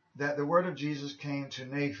that the word of Jesus came to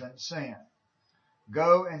Nathan, saying,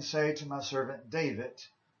 Go and say to my servant David,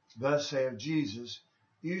 Thus saith Jesus,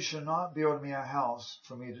 You shall not build me a house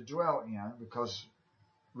for me to dwell in, because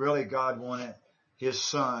really God wanted his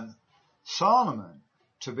son Solomon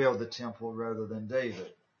to build the temple rather than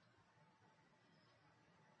David.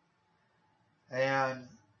 And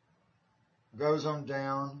goes on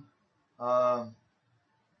down.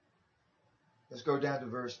 Let's go down to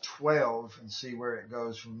verse 12 and see where it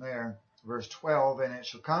goes from there. Verse 12, And it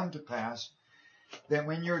shall come to pass that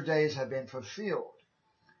when your days have been fulfilled,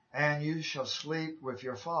 and you shall sleep with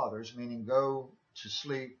your fathers, meaning go to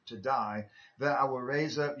sleep to die, that I will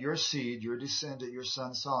raise up your seed, your descendant, your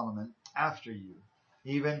son Solomon, after you,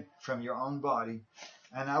 even from your own body,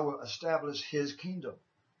 and I will establish his kingdom.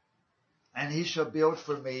 And he shall build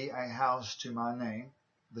for me a house to my name,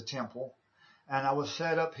 the temple, and I will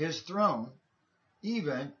set up his throne,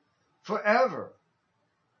 even forever.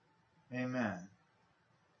 Amen.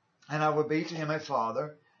 And I will be to him a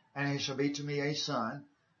father, and he shall be to me a son.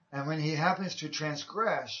 And when he happens to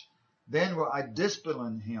transgress, then will I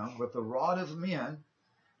discipline him with the rod of men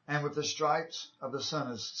and with the stripes of the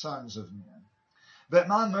sons of men. But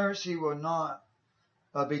my mercy will not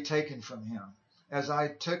be taken from him, as I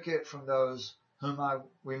took it from those whom I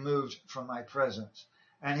removed from my presence.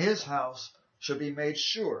 And his house shall be made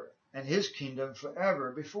sure, and his kingdom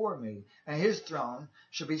forever before me, and his throne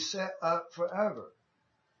shall be set up forever.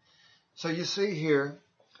 So you see here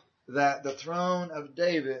that the throne of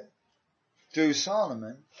David through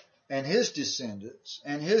Solomon and his descendants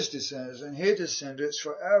and his descendants and his descendants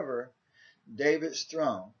forever, David's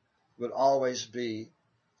throne would always be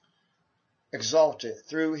exalted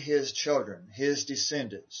through his children, his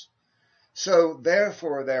descendants. So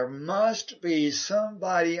therefore there must be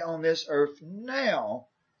somebody on this earth now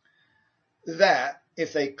that,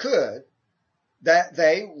 if they could, that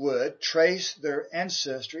they would trace their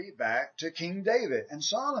ancestry back to King David and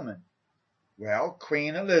Solomon. Well,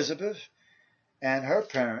 Queen Elizabeth and her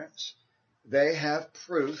parents, they have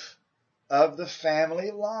proof of the family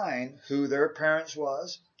line, who their parents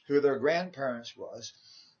was, who their grandparents was,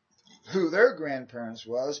 who their grandparents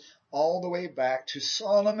was, all the way back to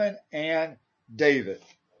Solomon and David.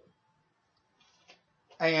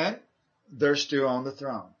 And they're still on the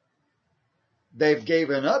throne. They've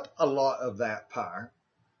given up a lot of that power.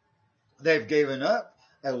 They've given up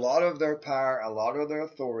a lot of their power, a lot of their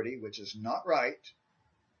authority, which is not right.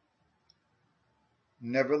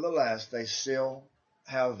 Nevertheless, they still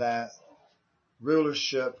have that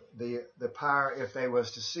rulership, the power if they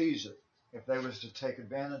was to seize it. If they was to take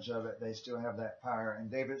advantage of it, they still have that power, and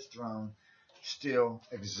David's throne still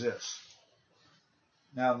exists.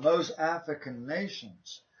 Now, most African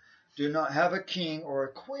nations do not have a king or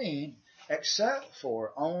a queen, except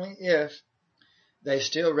for only if they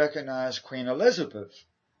still recognize Queen Elizabeth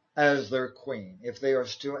as their queen, if they are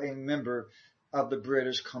still a member of the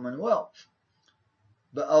British Commonwealth.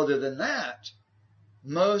 But other than that,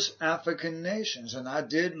 most African nations, and I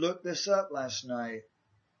did look this up last night,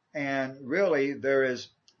 and really there is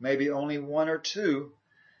maybe only one or two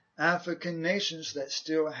African nations that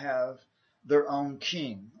still have their own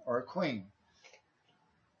king or queen.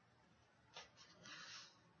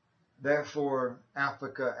 Therefore,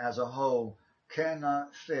 Africa as a whole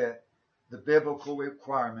cannot fit the biblical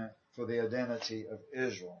requirement for the identity of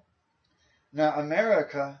Israel. Now,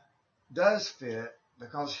 America does fit,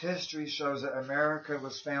 because history shows that America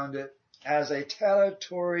was founded as a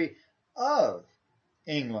territory of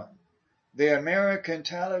England. The American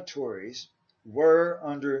territories were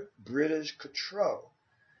under British control,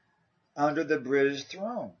 under the British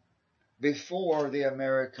throne, before the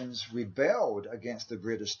Americans rebelled against the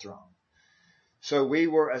British throne. So we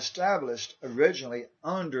were established originally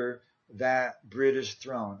under that British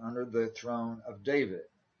throne, under the throne of David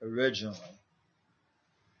originally,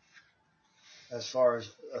 as far as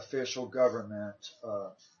official government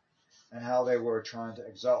and how they were trying to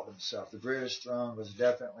exalt themselves. The British throne was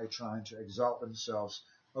definitely trying to exalt themselves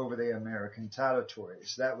over the American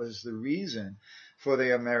territories. That was the reason for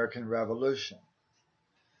the American Revolution.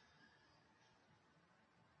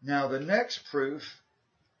 Now, the next proof,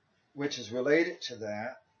 which is related to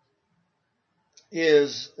that,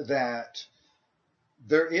 is that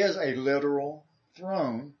there is a literal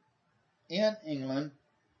throne in England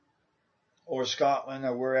or Scotland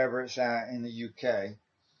or wherever it's at in the UK,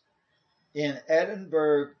 in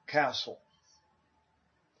Edinburgh Castle.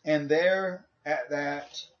 And there at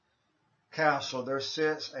that castle there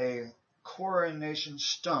sits a coronation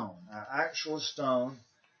stone, an actual stone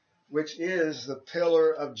which is the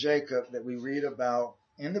pillar of Jacob that we read about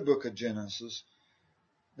in the book of Genesis,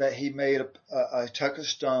 that he made took a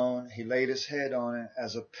stone, he laid his head on it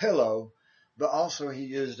as a pillow, but also he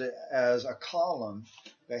used it as a column,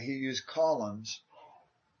 that he used columns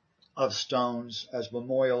of stones as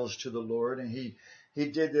memorials to the Lord. And he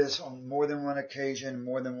did this on more than one occasion,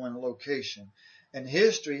 more than one location. And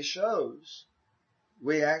history shows,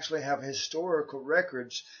 we actually have historical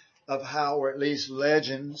records of how, or at least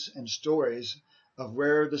legends and stories of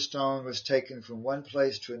where the stone was taken from one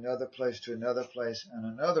place to another place to another place and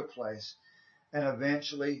another place, and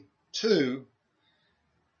eventually to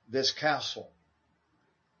this castle.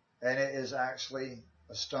 And it is actually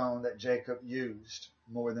a stone that Jacob used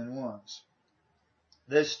more than once.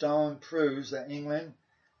 This stone proves that England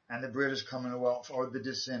and the British Commonwealth are the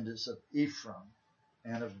descendants of Ephraim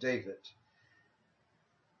and of David.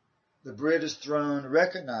 The British throne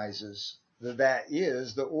recognizes that that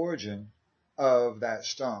is the origin of that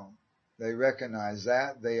stone. They recognize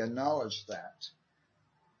that, they acknowledge that.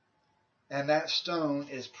 And that stone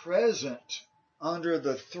is present under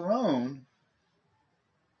the throne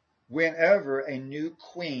whenever a new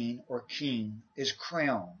queen or king is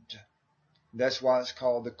crowned. That's why it's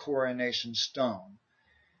called the coronation stone.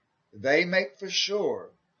 They make for sure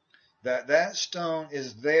that that stone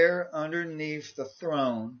is there underneath the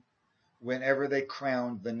throne whenever they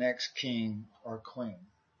crown the next king or queen.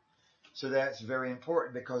 So that's very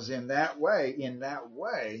important, because in that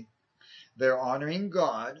way, they're honoring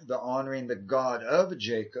God, they're honoring the God of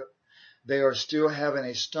Jacob. They are still having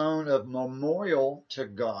a stone of memorial to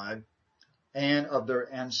God and of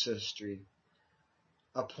their ancestry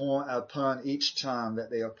upon each time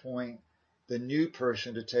that they appoint the new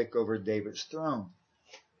person to take over David's throne.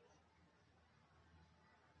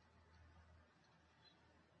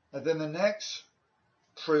 And then the next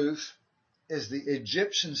proof is the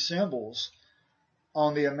Egyptian symbols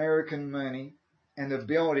on the American money and the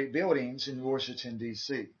buildings in Washington,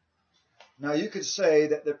 D.C. Now, you could say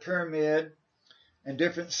that the pyramid and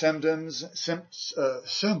different symbols,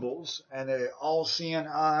 and the all-seeing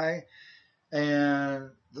eye, and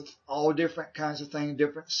all different kinds of things,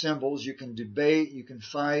 different symbols. You can debate, you can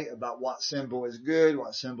fight about what symbol is good,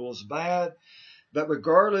 what symbol is bad. But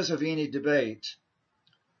regardless of any debate,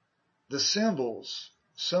 the symbols,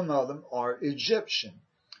 some of them are Egyptian.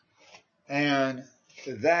 And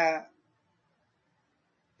that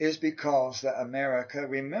is because that America,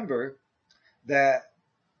 remember that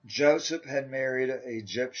Joseph had married an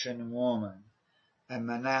Egyptian woman, and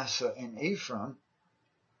Manasseh and Ephraim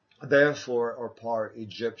therefore are part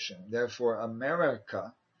Egyptian. Therefore,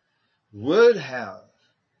 America would have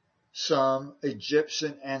some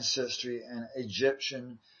Egyptian ancestry and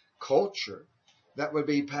Egyptian culture that would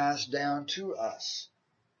be passed down to us.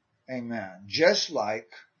 Amen. Just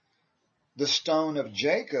like the stone of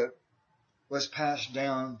Jacob was passed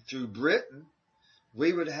down through Britain,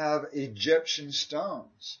 we would have Egyptian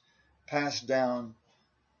stones passed down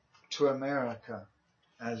to America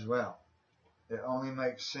as well. It only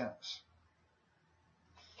makes sense.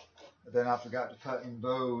 But then I forgot to put in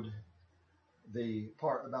bold the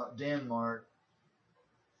part about Denmark.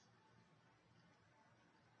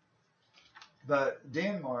 But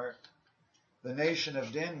Denmark, the nation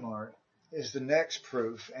of Denmark, is the next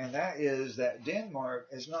proof, and that is that Denmark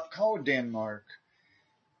is not called Denmark.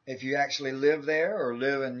 If you actually live there or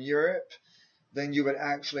live in Europe, then you would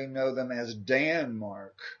actually know them as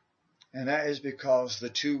Danmark. And that is because the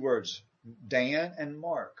two words, Dan and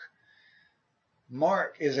Mark.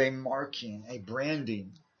 Mark is a marking, a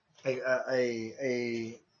branding,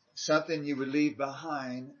 a something you would leave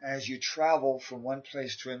behind as you travel from one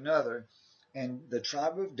place to another. And the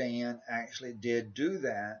tribe of Dan actually did do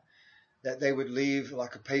that they would leave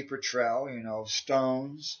like a paper trail,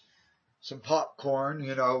 stones, some popcorn,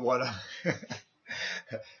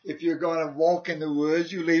 if you're going to walk in the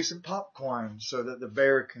woods, you leave some popcorn so that the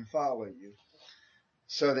bear can follow you,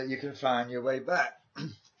 so that you can find your way back.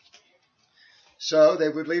 So they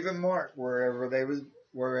would leave a mark wherever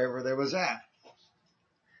they was at.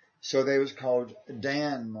 So they was called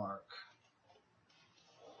Danmark.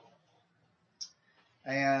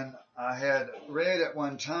 And I had read at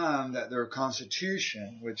one time that their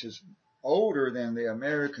constitution, which is older than the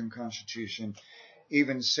American Constitution,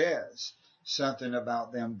 even says something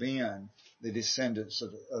about them being the descendants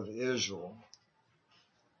of Israel.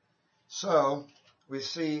 So we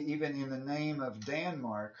see even in the name of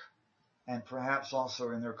Denmark, and perhaps also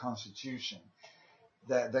in their constitution,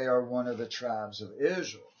 that they are one of the tribes of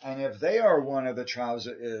Israel. And if they are one of the tribes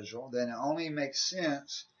of Israel, then it only makes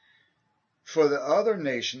sense for the other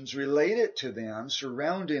nations related to them,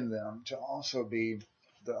 surrounding them, to also be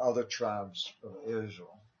the other tribes of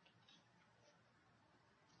Israel.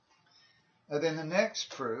 And then the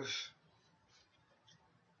next proof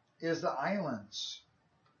is the islands.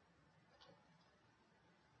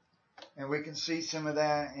 And we can see some of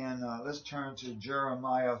that in, let's turn to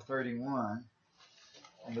Jeremiah 31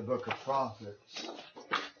 in the book of prophets.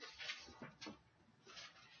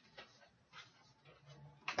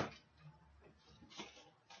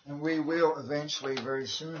 And we will eventually, very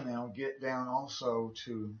soon now, get down also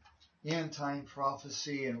to end time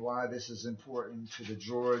prophecy and why this is important to the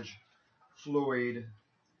George Floyd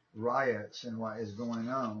riots and what is going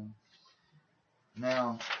on.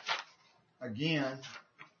 Now, again,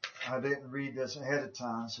 I didn't read this ahead of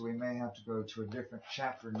time, so we may have to go to a different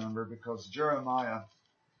chapter number because Jeremiah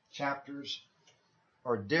chapters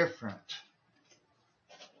are different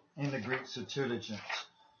in the Greek Septuagint.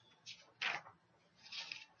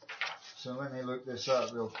 So let me look this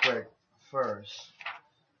up real quick first.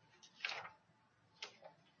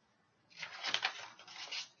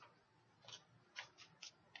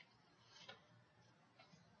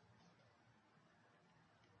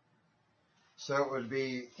 So it would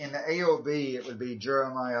be, in the AOB, it would be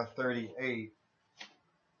Jeremiah 38.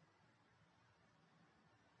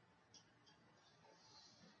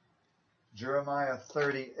 Jeremiah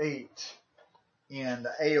 38 in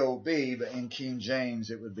the AOB, but in King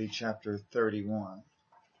James it would be chapter 31.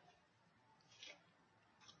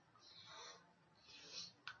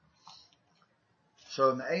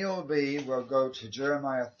 So in the AOB, we'll go to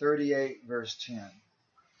Jeremiah 38, verse 10.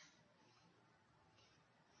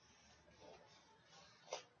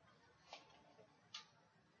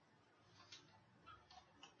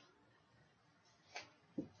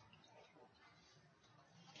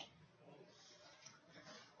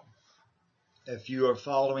 If you are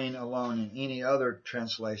following along in any other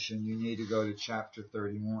translation, you need to go to chapter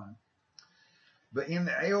 31. But in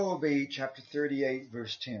the AOB, chapter 38,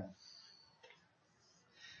 verse 10.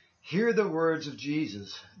 Hear the words of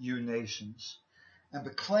Jesus, you nations, and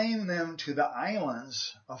proclaim them to the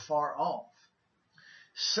islands afar off.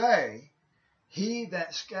 Say, he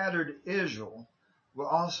that scattered Israel will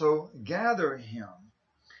also gather him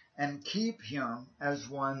and keep him as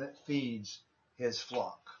one that feeds his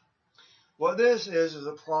flock. What this is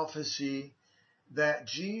a prophecy that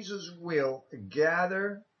Jesus will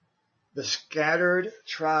gather the scattered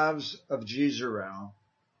tribes of Jezreel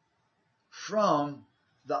from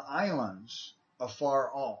the islands afar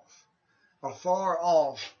off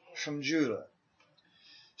from Judah.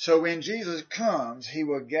 So when Jesus comes, he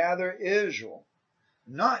will gather Israel,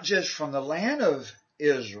 not just from the land of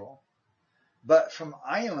Israel, but from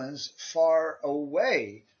islands far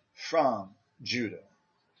away from Judah.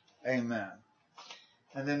 Amen.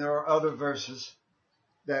 And then there are other verses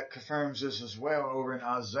that confirms this as well over in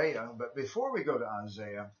Isaiah. But before we go to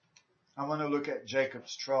Isaiah, I want to look at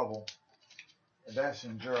Jacob's trouble. That's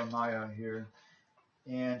in Jeremiah here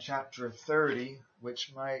in chapter 30,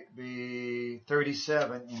 which might be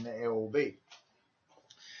 37 in the AOB.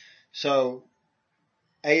 So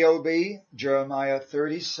AOB, Jeremiah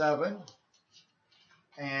 37,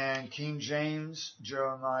 and King James,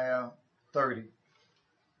 Jeremiah 30.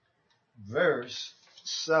 Verse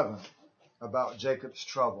 7 about Jacob's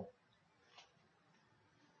trouble.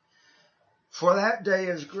 For that day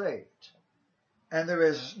is great, and there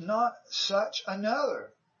is not such another.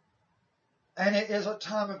 And it is a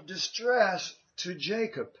time of distress to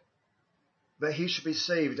Jacob, but he should be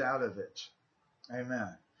saved out of it.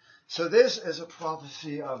 Amen. So this is a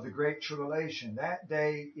prophecy of the Great Tribulation. That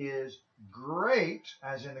day is great,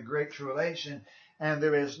 as in the Great Tribulation, and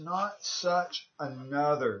there is not such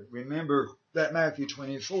another. Remember that Matthew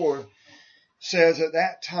 24 says that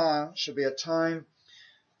that time should be a time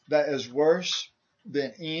that is worse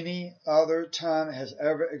than any other time has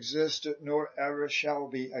ever existed, nor ever shall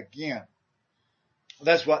be again.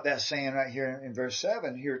 That's what that's saying right here in verse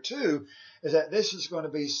 7 here too, is that this is going to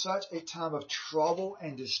be such a time of trouble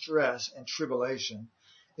and distress and tribulation.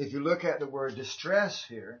 If you look at the word distress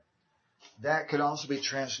here, that could also be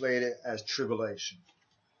translated as tribulation.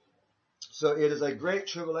 So it is a great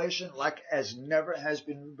tribulation like as never has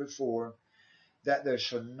been before, that there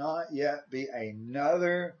shall not yet be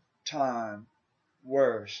another time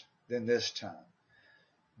worse than this time.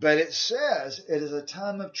 But it says it is a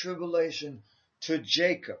time of tribulation to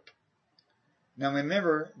Jacob. Now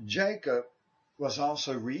remember, Jacob was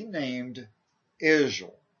also renamed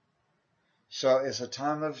Israel. So it's a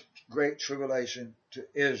time of great tribulation to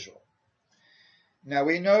Israel. Now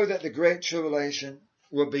we know that the great tribulation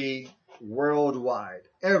will be worldwide.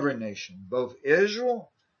 Every nation, both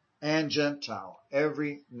Israel and Gentile,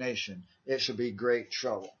 every nation, it shall be great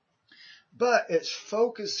trouble. But it's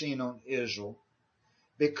focusing on Israel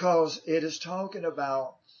because it is talking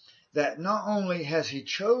about that not only has he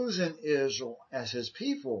chosen Israel as his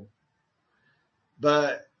people,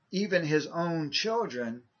 but even his own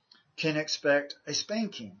children can expect a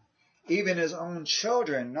spanking. Even his own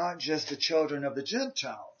children, not just the children of the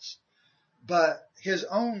Gentiles, but his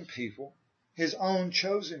own people, his own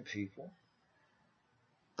chosen people.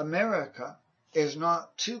 America is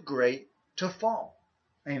not too great to fall.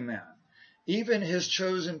 Amen. Even his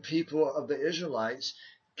chosen people of the Israelites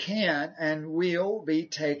can and will be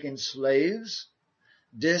taken slaves,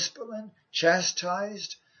 disciplined,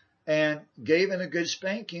 chastised, and given a good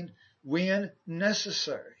spanking when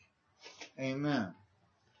necessary. Amen.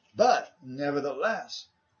 But nevertheless,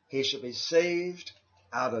 he shall be saved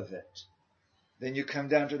out of it. Then you come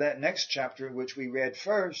down to that next chapter, which we read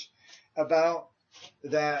first, about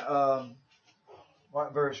that,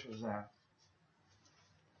 what verse was that?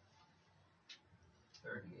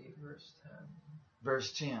 38, verse 10.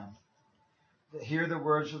 Verse 10. Hear the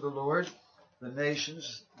words of the Lord, the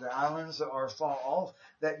nations, the islands that are far off,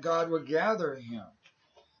 that God will gather him,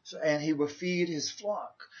 and he will feed his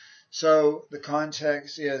flock. So the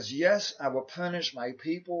context is, yes, I will punish my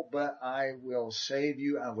people, but I will save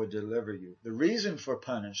you, I will deliver you. The reason for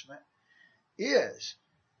punishment is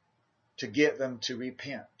to get them to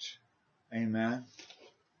repent. Amen.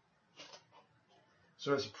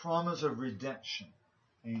 So it's a promise of redemption.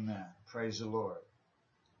 Amen. Praise the Lord.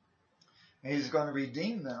 And he's going to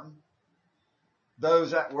redeem them,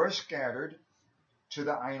 those that were scattered to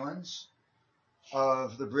the islands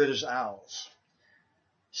of the British Isles.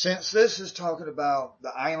 Since this is talking about the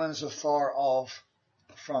islands afar off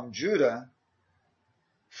from Judah,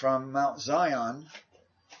 from Mount Zion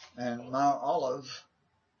and Mount Olive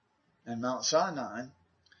and Mount Sinai,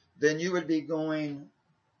 then you would be going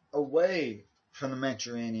away from the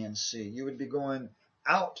Mediterranean Sea. You would be going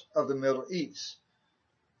out of the Middle East.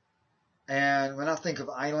 And when I think of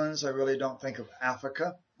islands, I really don't think of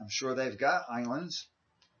Africa. I'm sure they've got islands,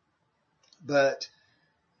 but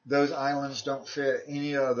those islands don't fit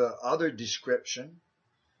any of the other description.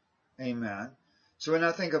 Amen. So when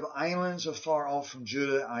I think of islands afar off from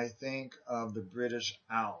Judah, I think of the British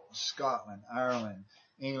Isles, Scotland, Ireland,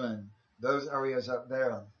 England, those areas up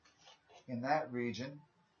there in that region.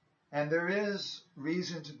 And there is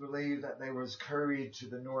reason to believe that they was carried to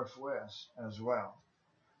the northwest as well.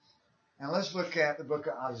 And let's look at the book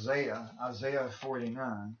of Isaiah, Isaiah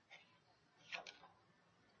 49.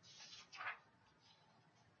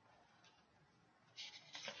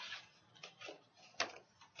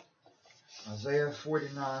 Isaiah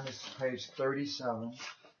 49 is page 37.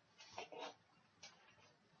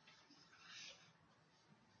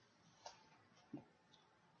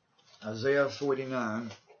 Isaiah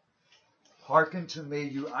 49. Hearken to me,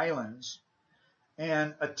 you islands,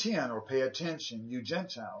 and attend or pay attention, you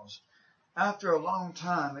Gentiles. After a long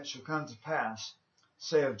time it shall come to pass,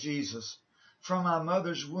 saith Jesus, from my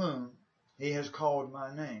mother's womb he has called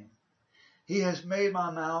my name. He has made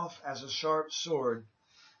my mouth as a sharp sword,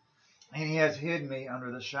 and he has hid me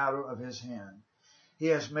under the shadow of his hand. He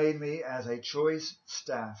has made me as a choice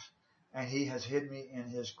staff, and he has hid me in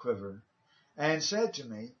his quiver, and said to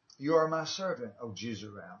me, you are my servant, O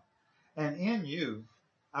Jezreel, and in you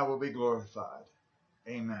I will be glorified.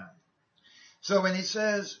 Amen. So when he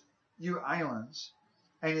says, you islands,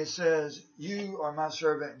 and it says, you are my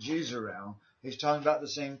servant Jezreel, he's talking about the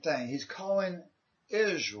same thing. He's calling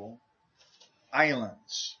Israel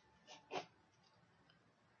islands.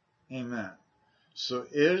 Amen. So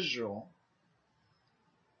Israel,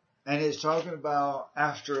 and it's talking about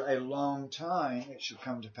after a long time it should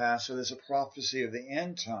come to pass. So there's a prophecy of the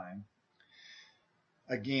end time.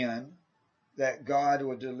 Again, that God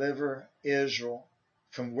will deliver Israel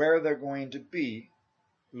from where they're going to be,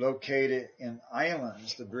 located in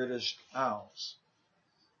islands, the British Isles.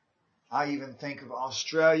 I even think of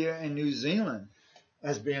Australia and New Zealand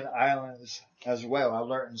as being islands as well. I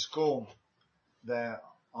learned in school that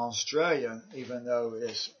Australia, even though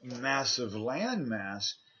it's massive land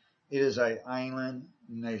mass, it is an island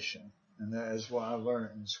nation. And that is what I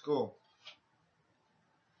learned in school.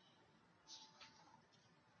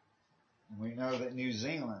 And we know that New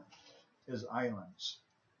Zealand is islands.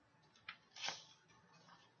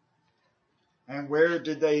 And where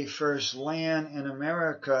did they first land in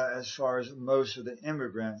America as far as most of the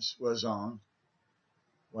immigrants was on?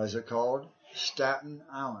 What is it called? Staten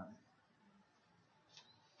Island.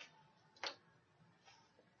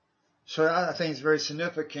 So I think it's very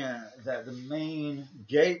significant that the main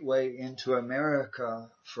gateway into America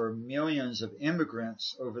for millions of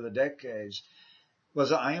immigrants over the decades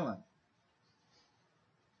was an island.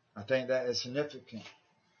 I think that is significant.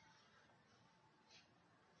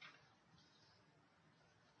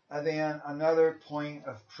 And then another point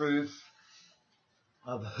of proof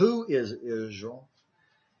of who is Israel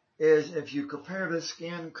is if you compare the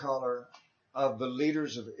skin color of the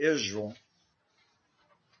leaders of Israel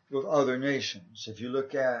with other nations. If you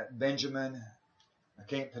look at Benjamin, I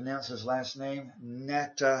can't pronounce his last name,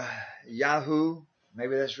 Netanyahu,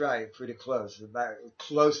 maybe that's right, pretty close, about as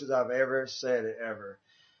close as I've ever said it ever.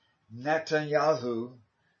 Netanyahu,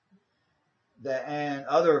 and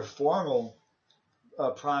other formal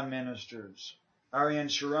prime ministers, Ariel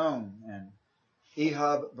Sharon and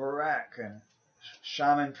Ehud Barak and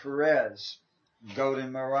Shimon Peres,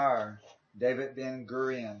 Golden Meir, David Ben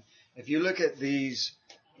Gurion. If you look at these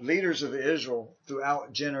leaders of Israel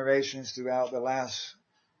throughout generations, throughout the last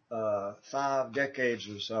 5 decades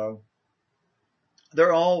or so,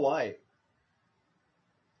 they're all white.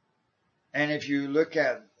 And if you look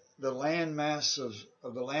at the land mass of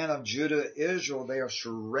the land of Judah, Israel, they are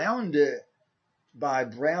surrounded by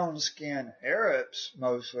brown-skinned Arabs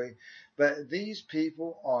mostly, but these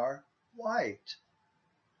people are white.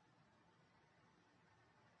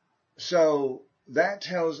 So that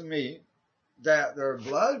tells me that their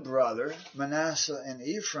blood brother, Manasseh and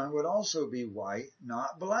Ephraim, would also be white,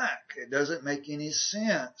 not black. It doesn't make any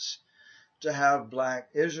sense to have black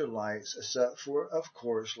Israelites, except for, of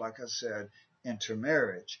course, like I said,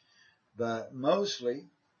 intermarriage. But mostly,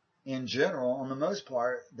 in general, on the most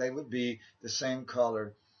part, they would be the same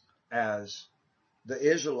color as the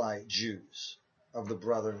Israelite Jews of the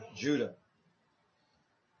brother Judah.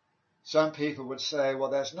 Some people would say,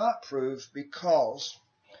 well, that's not proof because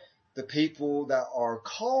the people that are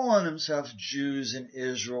calling themselves Jews in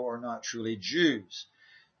Israel are not truly Jews.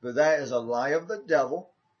 But that is a lie of the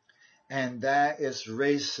devil, and that is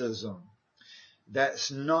racism.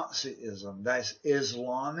 That's Nazism. That's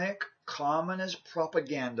Islamic communist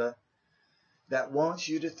propaganda that wants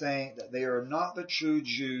you to think that they are not the true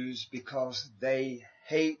Jews because they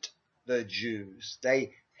hate the Jews.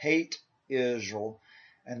 They hate Israel.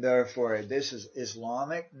 And therefore, this is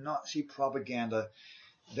Islamic Nazi propaganda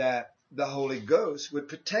that the Holy Ghost would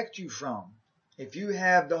protect you from. If you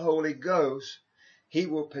have the Holy Ghost, He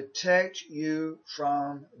will protect you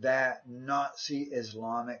from that Nazi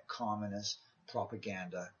Islamic communist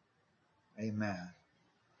propaganda. Amen.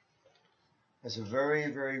 It's a very,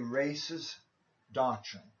 very racist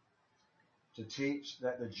doctrine to teach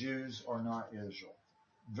that the Jews are not Israel.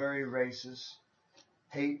 Very racist,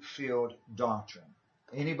 hate-filled doctrine.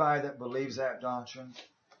 Anybody that believes that doctrine,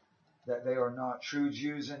 that they are not true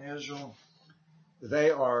Jews in Israel,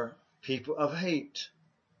 they are people of hate.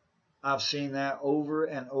 I've seen that over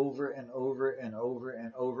and over and over and over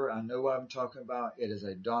and over. I know what I'm talking about. It is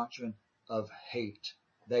a doctrine of hate.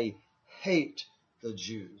 They hate the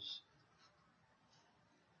Jews.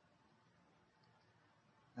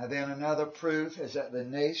 And then another proof is that the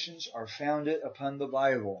nations are founded upon the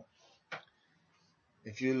Bible.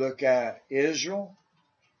 If you look at Israel,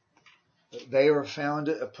 they are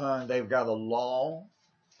founded upon, they've got a law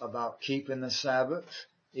about keeping the Sabbath,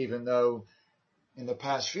 even though in the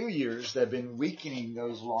past few years they've been weakening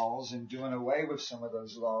those laws and doing away with some of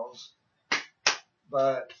those laws.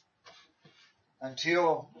 But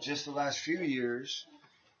until just the last few years,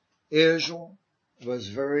 Israel was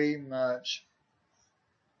very much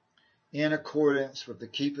in accordance with the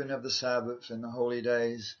keeping of the Sabbath and the holy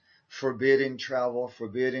days, forbidding travel,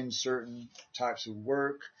 forbidding certain types of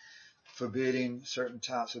work, forbidding certain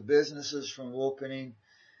types of businesses from opening.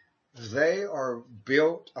 They are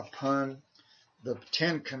built upon the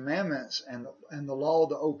 10 Commandments and the law of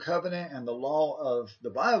the Old Covenant and the law of the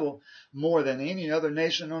Bible more than any other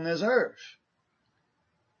nation on this earth.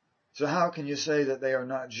 So how can you say that they are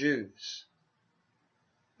not Jews?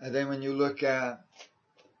 And then when you look at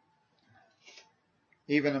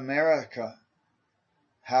even America,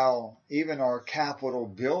 how even our Capitol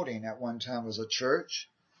building at one time was a church,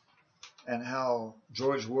 and how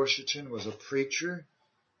George Washington was a preacher,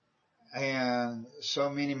 and so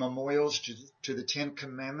many memorials to the 10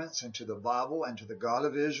 Commandments and to the Bible and to the God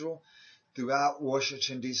of Israel throughout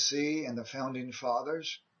Washington, D.C. and the Founding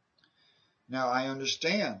Fathers. Now, I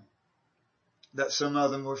understand that some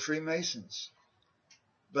of them were Freemasons,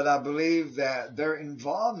 but I believe that their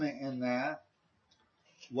involvement in that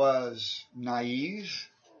was naive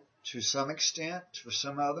to some extent for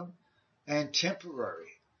some of them, and temporary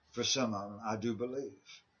for some of them, I do believe.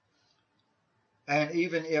 And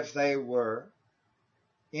even if they were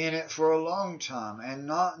in it for a long time and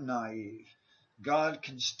not naive, God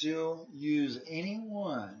can still use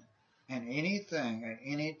anyone and anything at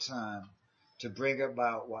any time to bring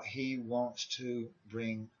about what he wants to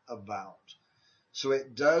bring about. So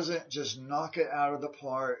it doesn't just knock it out of the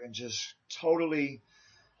park and just totally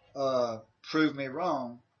prove me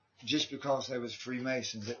wrong just because they was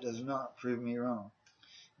Freemasons. It does not prove me wrong,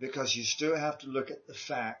 because you still have to look at the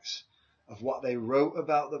facts of what they wrote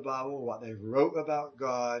about the Bible, what they wrote about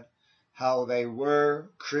God, how they were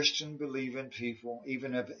Christian believing people,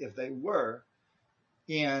 even if they were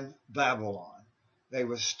in Babylon. They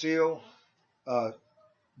were still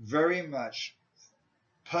very much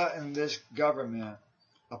putting this government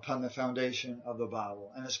upon the foundation of the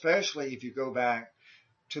Bible. And especially if you go back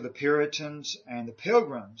to the Puritans and the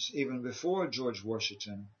Pilgrims, even before George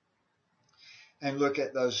Washington, and look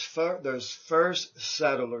at those first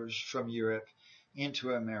settlers from Europe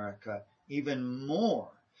into America, even more,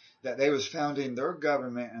 that they was founding their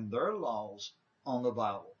government and their laws on the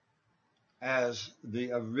Bible as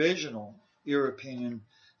the original European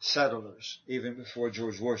settlers, even before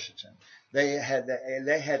George Washington. They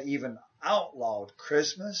had even outlawed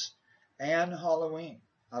Christmas and Halloween.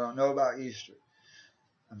 I don't know about Easter.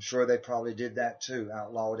 I'm sure they probably did that too,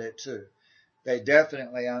 outlawed it too. They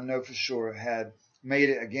definitely, I know for sure, had made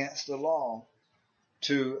it against the law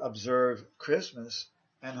to observe Christmas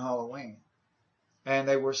and Halloween. And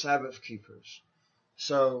they were Sabbath keepers.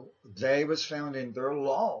 So they was founding their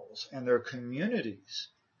laws and their communities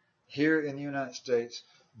here in the United States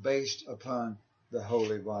based upon the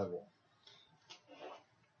Holy Bible.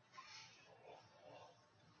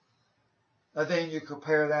 And then you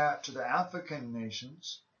compare that to the African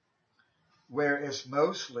nations, where it's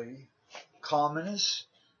mostly communist,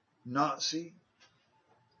 Nazi,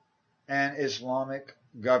 and Islamic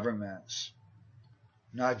governments.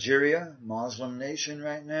 Nigeria, Muslim nation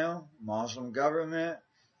right now, Muslim government,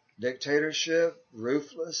 dictatorship,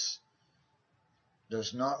 ruthless,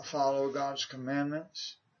 does not follow God's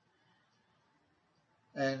commandments.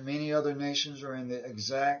 And many other nations are in the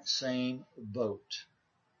exact same boat.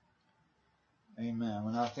 Amen.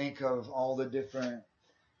 When I think of all the different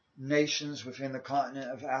nations within the continent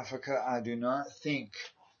of Africa, I do not think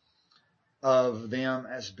of them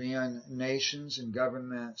as being nations and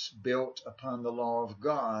governments built upon the law of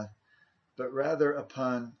God, but rather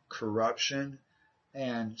upon corruption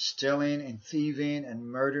and stealing and thieving and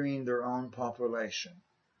murdering their own population.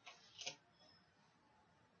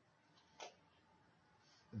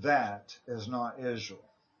 That is not Israel.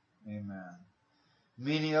 Amen.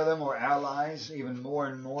 Many of them are allies, even more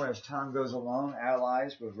and more as time goes along,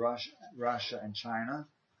 allies with Russia and China,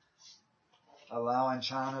 allowing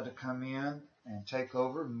China to come in and take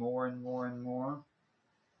over more and more and more.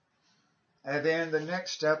 And then the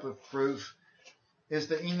next step of proof is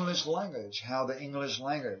the English language, how the English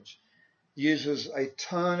language uses a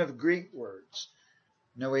ton of Greek words.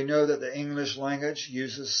 Now we know that the English language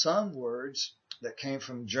uses some words that came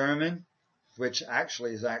from German, which is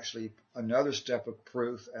another step of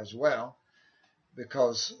proof as well,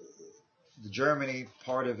 because the Germany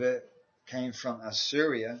part of it came from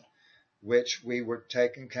Assyria, which we were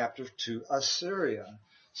taken captive to Assyria.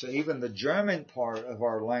 So even the German part of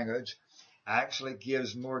our language actually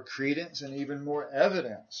gives more credence and even more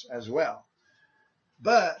evidence as well.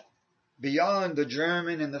 But beyond the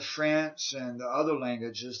German and the French and the other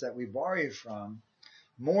languages that we borrow from,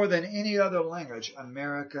 more than any other language,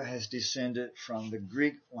 America has descended from the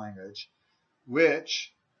Greek language,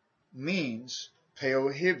 which means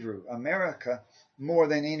Paleo-Hebrew. America, more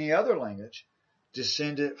than any other language,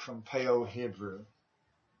 descended from Paleo-Hebrew.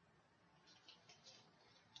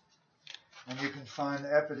 And you can find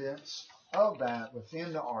evidence of that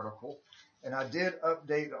within the article. And I did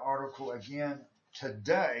update the article again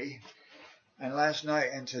today. And last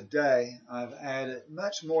night and today, I've added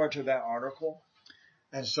much more to that article.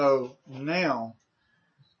 And so now,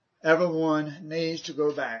 everyone needs to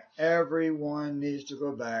go back. Everyone needs to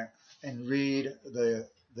go back and read the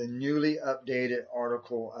newly updated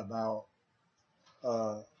article about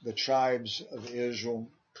the tribes of Israel,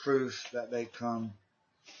 proof that they come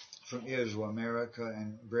from Israel. America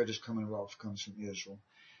and British Commonwealth comes from Israel.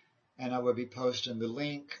 And I will be posting the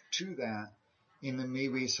link to that in the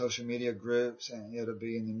MeWe social media groups, and it'll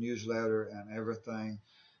be in the newsletter and everything.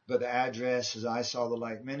 But the address is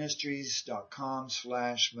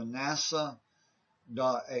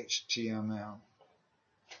isawthelikeministries.com/manasseh.html.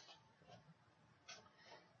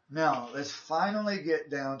 Now, let's finally get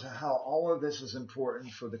down to how all of this is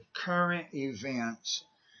important for the current events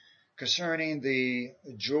concerning the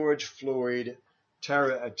George Floyd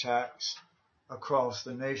terror attacks across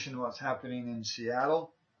the nation, what's happening in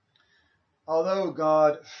Seattle. Although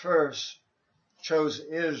God first chose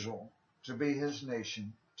Israel to be his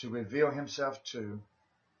nation, to reveal himself to,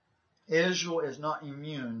 Israel is not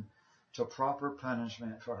immune to proper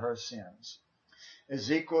punishment for her sins.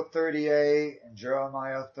 Ezekiel 38 and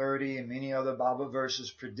Jeremiah 30 and many other Bible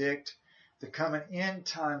verses predict the coming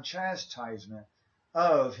end-time chastisement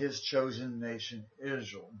of his chosen nation,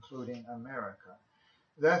 Israel, including America.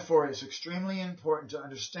 Therefore, it's extremely important to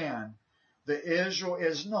understand that Israel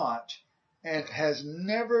is not and has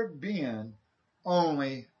never been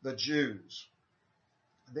only the Jews.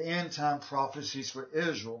 The end-time prophecies for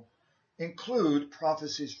Israel include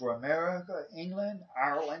prophecies for America, England,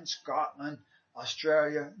 Ireland, Scotland,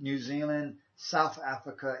 Australia, New Zealand, South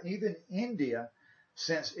Africa, even India,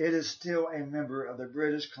 since it is still a member of the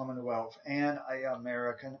British Commonwealth and an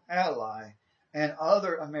American ally, and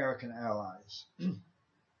other American allies.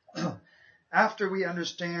 After we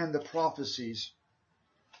understand the prophecies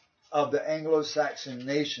of the Anglo-Saxon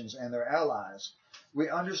nations and their allies, we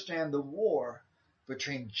understand the war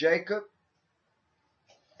between Jacob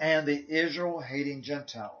and the Israel-hating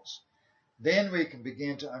Gentiles. Then we can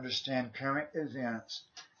begin to understand current events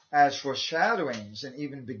as foreshadowings and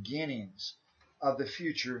even beginnings of the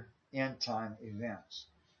future end-time events.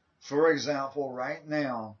 For example, right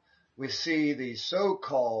now, we see the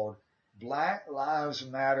so-called Black Lives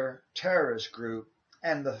Matter terrorist group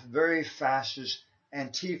and the very fascist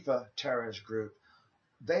Antifa terrorist group.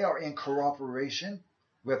 They are in cooperation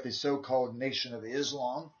with the so-called Nation of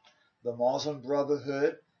Islam, the Muslim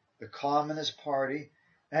Brotherhood, the Communist Party,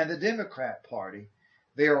 and the Democrat Party.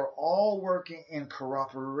 They are all working in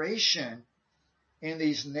cooperation in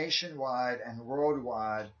these nationwide and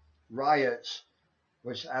worldwide riots,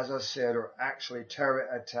 which, as I said, are actually terror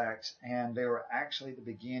attacks, and they were actually the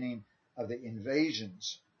beginning of the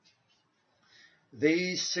invasions.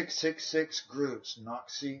 These 666 groups,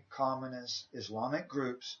 Nazi, communist, Islamic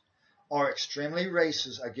groups, are extremely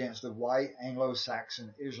racist against the white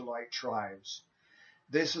Anglo-Saxon Israelite tribes.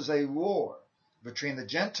 This is a war between the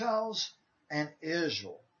Gentiles and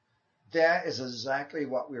Israel. That is exactly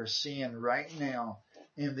what we're seeing right now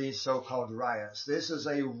in these so-called riots. This is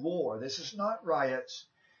a war. This is not riots.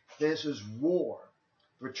 This is war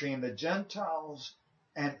between the Gentiles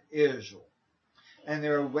and Israel. And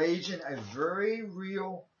they're waging a very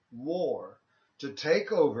real war to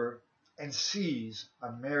take over and seize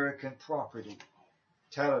American property,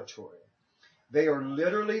 territory. They are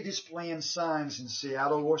literally displaying signs in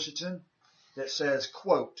Seattle, Washington that says,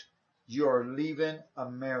 quote, "You're leaving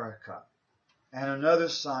America." And another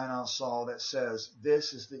sign I saw that says,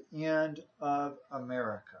 "This is the end of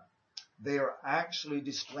America." They are actually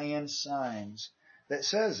displaying signs that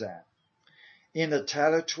says that in the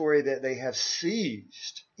territory that they have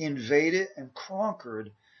seized, invaded, and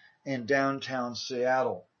conquered in downtown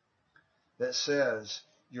Seattle that says,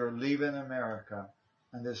 "You're leaving America,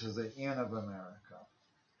 and this is the end of America."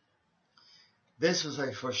 This is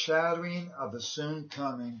a foreshadowing of the soon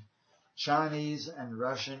coming Chinese and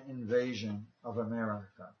Russian invasion of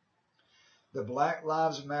America. The Black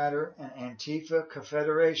Lives Matter and Antifa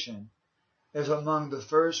Confederation is among the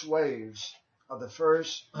first waves of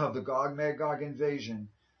the Gog-Magog invasion,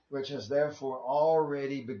 which has therefore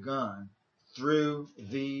already begun through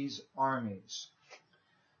these armies.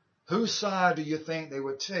 Whose side do you think they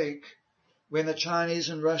would take when the Chinese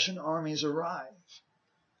and Russian armies arrive?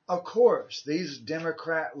 Of course, these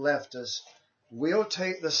Democrat leftists will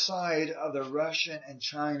take the side of the Russian and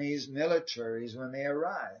Chinese militaries when they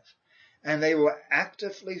arrive, and they will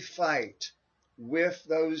actively fight with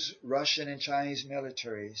those Russian and Chinese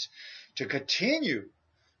militaries to continue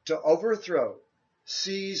to overthrow,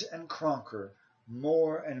 seize, and conquer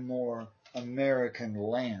more and more American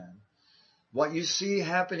land. What you see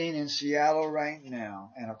happening in Seattle right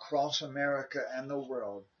now and across America and the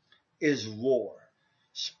world is war,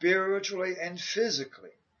 spiritually and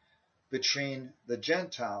physically, between the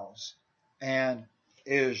Gentiles and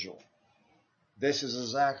Israel. This is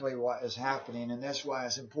exactly what is happening, and that's why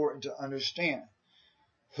it's important to understand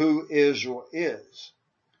who Israel is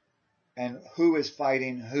and who is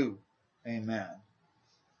fighting who. Amen.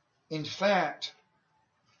 In fact,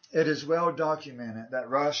 it is well documented that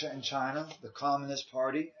Russia and China, the Communist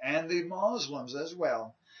Party, and the Muslims as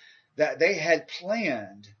well, that they had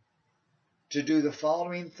planned to do the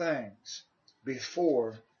following things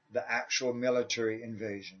before the actual military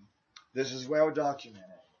invasion. This is well documented.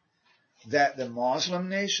 That the Muslim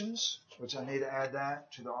nations, which I need to add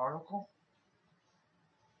that to the article,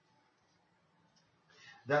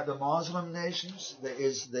 that the Muslim nations, the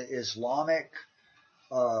Islamic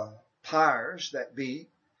powers that be,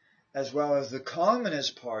 as well as the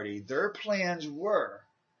Communist Party, their plans were,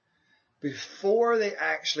 before they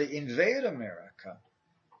actually invade America,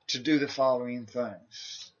 to do the following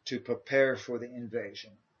things to prepare for the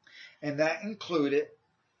invasion. And that included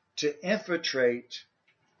to infiltrate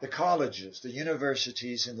the colleges, the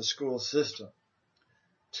universities, and the school system,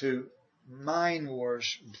 to mind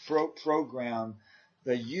wash, program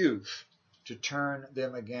the youth to turn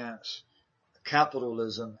them against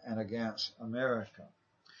capitalism and against America,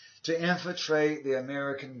 to infiltrate the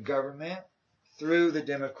American government through the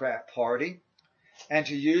Democrat Party, and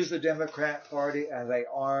to use the Democrat Party as an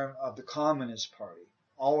arm of the Communist Party.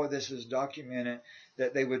 All of this is documented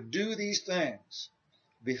that they would do these things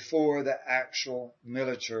before the actual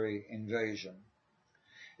military invasion.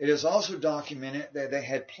 It is also documented that they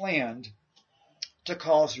had planned to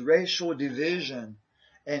cause racial division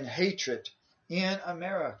and hatred in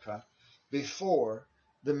America before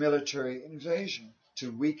the military invasion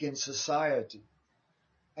to weaken society,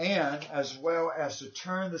 and as well as to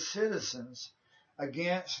turn the citizens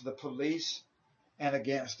against the police and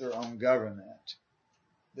against their own government.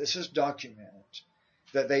 This is documented,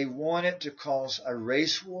 that they wanted to cause a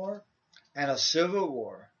race war and a civil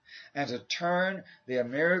war, and to turn the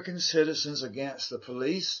American citizens against the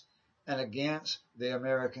police and against the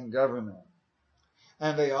American government.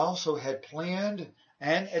 And they also had planned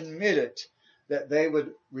and admitted that they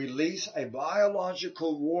would release a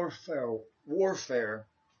biological warfare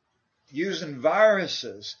using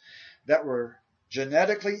viruses that were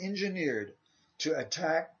genetically engineered to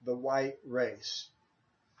attack the white race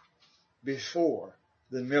before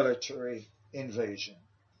the military invasion.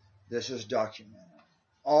 This is documented.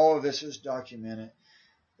 All of this is documented,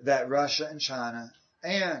 that Russia and China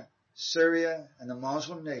and Syria and the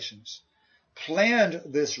Muslim nations planned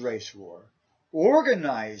this race war,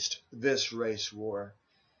 organized this race war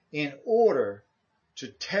in order to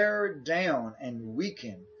tear down and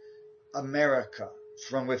weaken America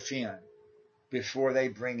from within before they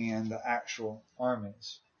bring in the actual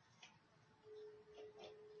armies.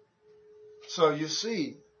 So you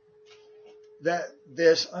see that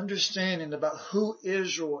this understanding about who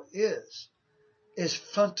Israel is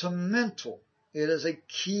fundamental. It is a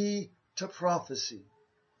key to prophecy.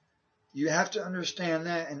 You have to understand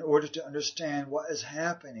that in order to understand what is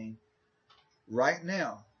happening right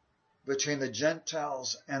now between the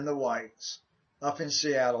Gentiles and the whites up in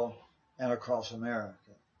Seattle and across America.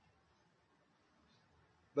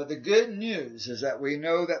 But the good news is that we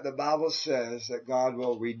know that the Bible says that God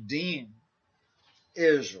will redeem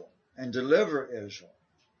Israel and deliver Israel.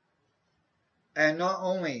 And not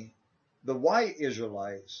only the white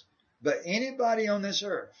Israelites, but anybody on this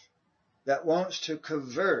earth that wants to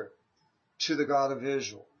convert to the God of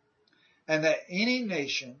Israel. And that any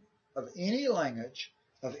nation of any language,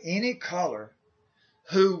 of any color,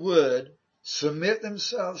 who would submit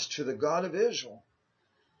themselves to the God of Israel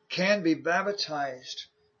can be baptized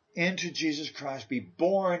into Jesus Christ, be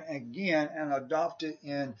born again, and adopted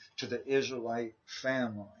into the Israelite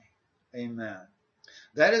family. Amen.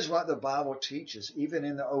 That is what the Bible teaches, even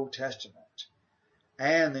in the Old Testament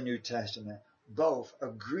and the New Testament. Both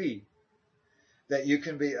agree that you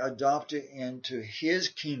can be adopted into His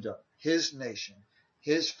kingdom, His nation,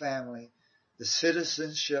 His family, the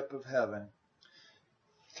citizenship of heaven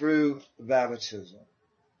through baptism.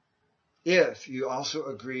 If you also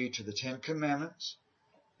agree to the Ten Commandments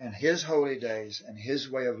and His holy days and His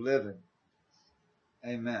way of living.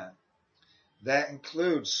 Amen. That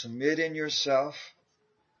includes submitting yourself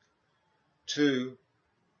to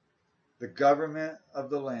the government of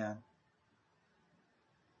the land,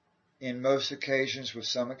 in most occasions with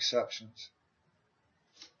some exceptions,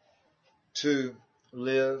 to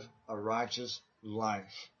live a righteous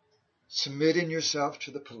life, submitting yourself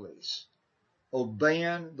to the police,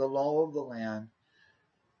 obeying the law of the land.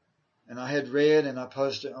 And I had read, and I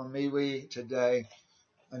posted on MeWe today,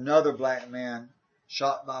 another black man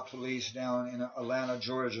shot by police down in Atlanta,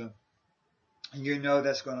 Georgia. And you know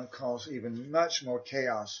that's going to cause even much more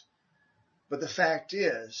chaos. But the fact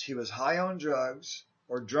is, he was high on drugs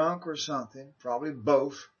or drunk or something, probably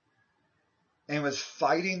both, and was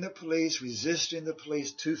fighting the police, resisting the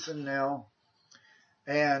police tooth and nail.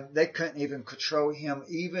 And they couldn't even control him,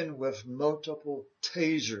 even with multiple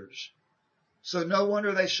tasers. So no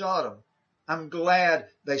wonder they shot him. I'm glad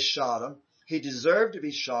they shot him. He deserved to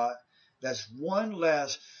be shot. That's one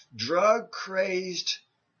less drug-crazed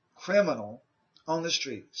criminal on the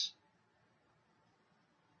streets.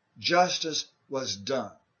 Justice was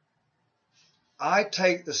done. I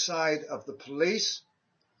take the side of the police,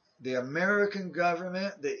 the American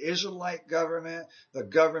government, the Israelite government, the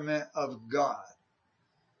government of God.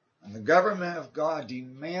 And the government of God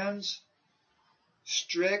demands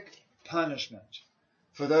strict punishment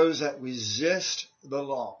for those that resist the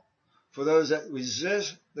law, for those that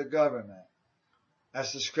resist the government.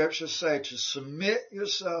 as the scriptures say, to submit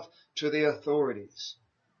yourself to the authorities.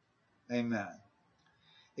 Amen.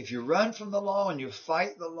 If you run from the law and you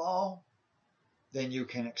fight the law, then you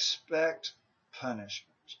can expect punishment.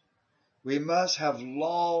 We must have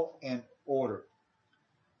law and order.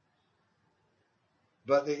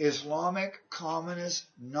 But the Islamic communist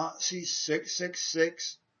Nazi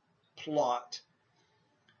 666 plot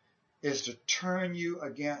is to turn you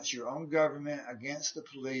against your own government, against the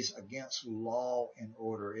police, against law and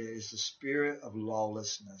order. It is the spirit of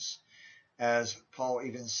lawlessness. As Paul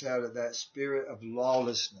even said, that spirit of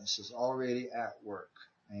lawlessness is already at work.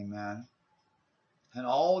 Amen. And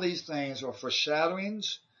all these things are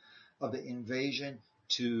foreshadowings of the invasion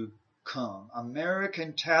to come.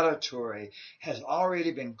 American territory has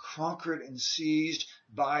already been conquered and seized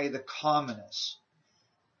by the communists.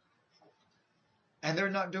 And they're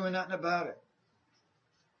not doing nothing about it.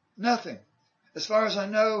 Nothing. As far as I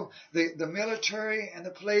know, the military and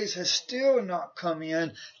the police has still not come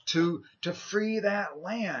in to free that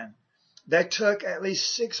land. They took at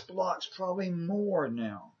least 6 blocks, probably more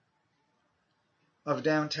now, of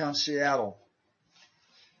downtown Seattle.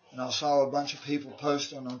 And I saw a bunch of people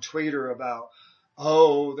posting on Twitter about,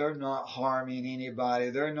 oh, they're not harming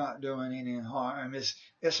anybody. They're not doing any harm.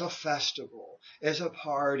 It's a festival. It's a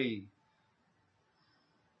party.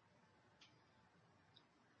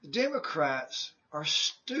 The Democrats are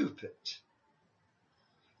stupid.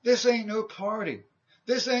 This ain't no party.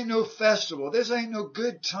 This ain't no festival. This ain't no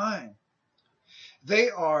good time. They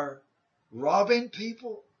are robbing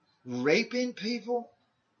people, raping people,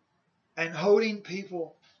 and holding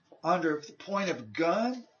people under the point of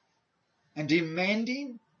gun and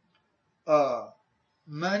demanding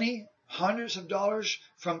money, hundreds of dollars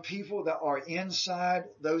from people that are inside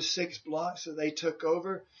those 6 blocks that they took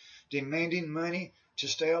over, demanding money to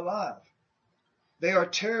stay alive. They are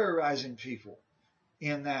terrorizing people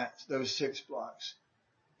in those 6 blocks.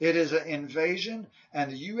 It is an invasion,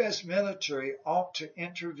 and the U.S. military ought to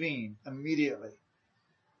intervene immediately.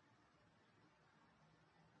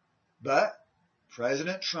 But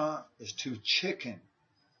President Trump is too chicken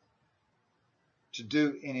to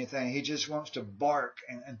do anything. He just wants to bark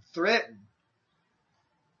and threaten.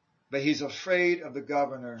 But he's afraid of the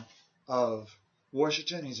governor of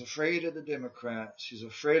Washington. He's afraid of the Democrats. He's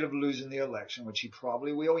afraid of losing the election, which he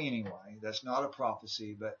probably will anyway. That's not a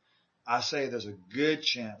prophecy, but I say there's a good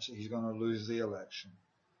chance that he's going to lose the election.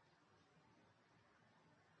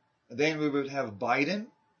 And then we would have Biden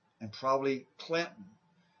and probably Clinton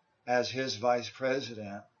as his vice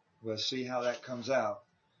president. We'll see how that comes out.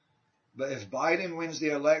 But if Biden wins the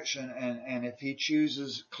election and if he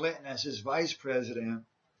chooses Clinton as his vice president,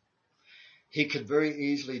 he could very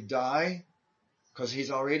easily die because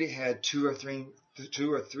he's already had two or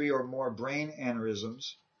three or more brain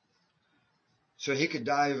aneurysms. So he could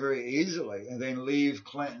die very easily and then leave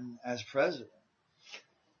Clinton as president.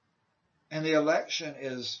 And the election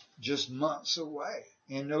is just months away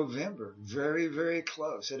in November. Very, very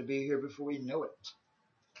close. It'll be here before we know it.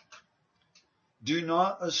 Do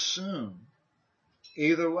not assume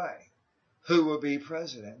either way who will be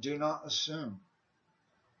president. Do not assume.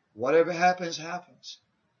 Whatever happens, happens.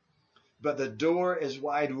 But the door is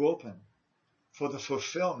wide open for the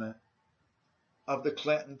fulfillment of the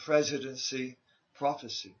Clinton presidency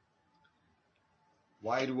prophecy.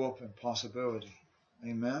 Wide open possibility.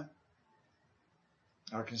 Amen.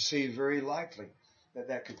 I can see very likely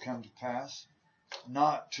that could come to pass.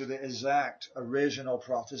 Not to the exact original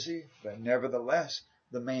prophecy, but nevertheless,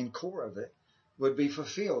 the main core of it would be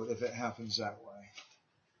fulfilled if it happens that way.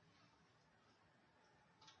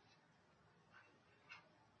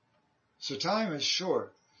 So time is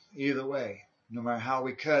short either way. No matter how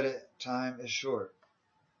we cut it, time is short.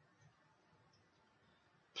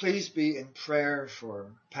 Please be in prayer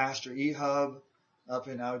for Pastor Ehub up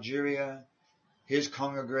in Algeria, his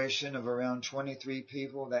congregation of around 23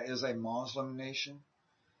 people. That is a Muslim nation.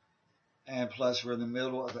 And plus we're in the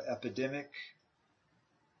middle of an epidemic.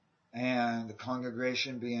 And the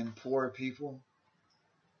congregation being poor people.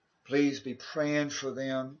 Please be praying for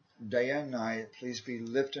them day and night. Please be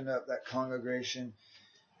lifting up that congregation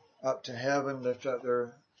up to heaven. Lift up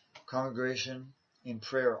their congregation in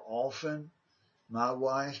prayer often. My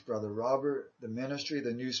wife, Brother Robert, the ministry,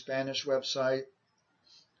 the new Spanish website,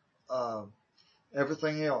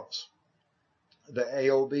 everything else. The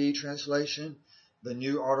AOB translation, the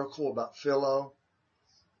new article about Philo,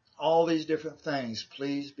 all these different things.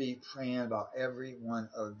 Please be praying about every one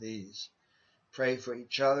of these. Pray for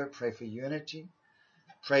each other. Pray for unity.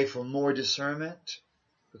 Pray for more discernment,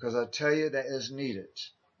 because I tell you that is needed.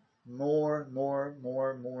 More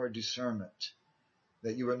discernment.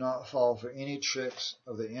 that you would not fall for any tricks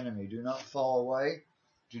of the enemy. Do not fall away.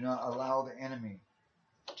 Do not allow the enemy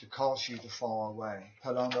to cause you to fall away.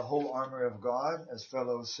 Put on the whole armor of God, as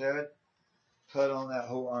Philo said. Put on that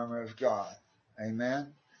whole armor of God.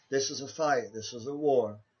 Amen. This is a fight. This is a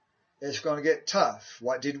war. It's going to get tough.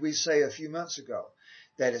 What did we say a few months ago?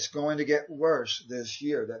 That it's going to get worse this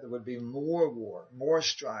year, that there would be more war, more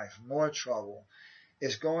strife, more trouble.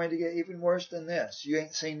 It's going to get even worse than this. You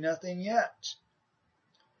ain't seen nothing yet.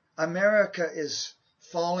 America is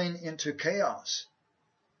falling into chaos.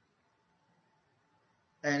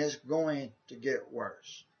 And it's going to get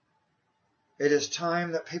worse. It is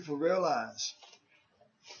time that people realize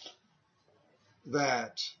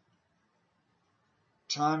that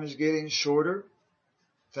time is getting shorter,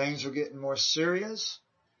 things are getting more serious,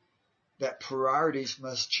 that priorities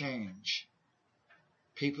must change.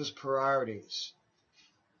 People's priorities.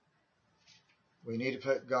 We need to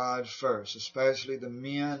put God first, especially the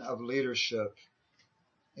men of leadership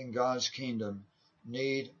in God's kingdom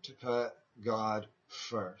need to put God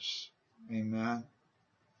first. Amen.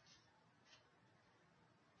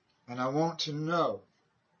 And I want to know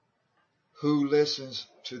who listens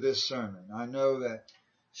to this sermon. I know that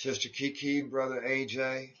Sister Kiki, Brother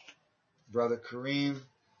AJ, Brother Kareem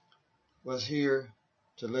was here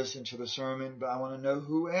to listen to the sermon, but I want to know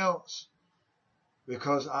who else,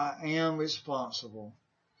 because I am responsible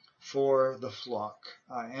for the flock.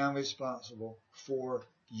 I am responsible for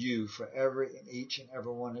you, for each and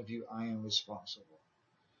every one of you. I am responsible.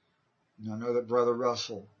 And I know that Brother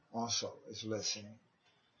Russell also is listening.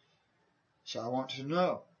 So I want to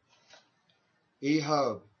know,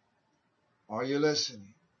 Ehud, are you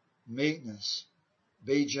listening? Meekness,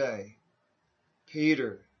 BJ,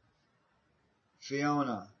 Peter,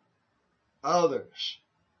 Fiona, others,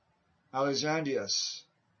 Alexandria,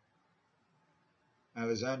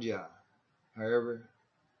 however,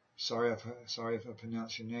 sorry if I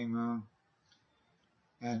pronounced your name wrong,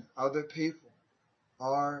 and other people,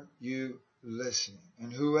 are you listening?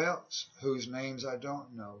 And who else, whose names I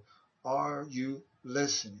don't know, are you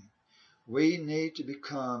listening? We need to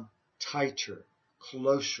become tighter,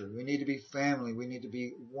 closer. We need to be family. We need to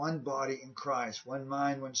be one body in Christ, one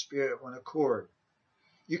mind, one spirit, one accord.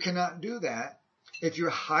 You cannot do that if you're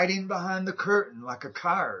hiding behind the curtain like a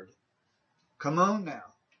coward. Come on now.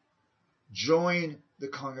 Join the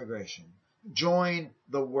congregation. Join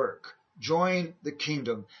the work. Join the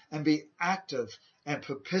kingdom and be active and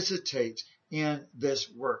participate in this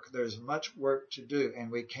work. There's much work to do,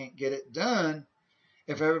 and we can't get it done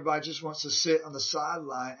if everybody just wants to sit on the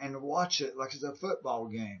sideline and watch it like it's a football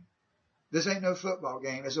game. This ain't no football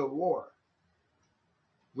game. It's a war.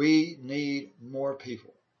 We need more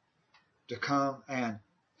people to come and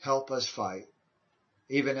help us fight.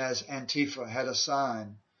 Even as Antifa had a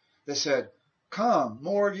sign that said, come,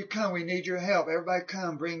 more of you come, we need your help. Everybody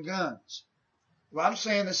come, bring guns. Well, I'm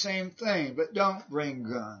saying the same thing, but don't bring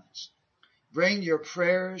guns. Bring your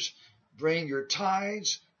prayers, bring your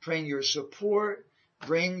tithes, bring your support,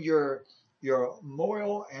 bring your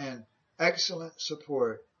moral and excellent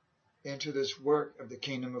support into this work of the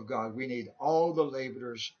kingdom of God. We need all the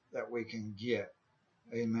laborers that we can get.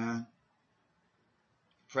 Amen.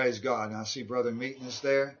 Praise God. And I see Brother Meekness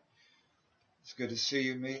there. It's good to see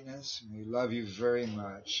you, Meekness. We love you very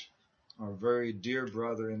much. Our very dear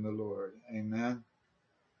brother in the Lord. Amen.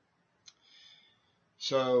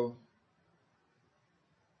 So,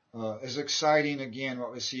 it's exciting again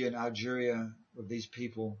what we see in Algeria with these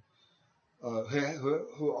people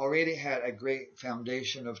who already had a great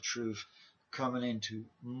foundation of truth coming into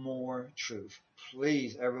more truth.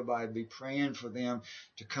 Please, everybody, be praying for them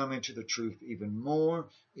to come into the truth even more,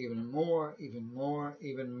 even more, even more,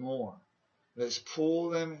 even more. Let's pull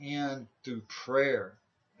them in through prayer.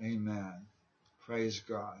 Amen. Praise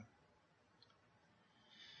God.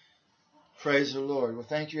 Praise the Lord. Well,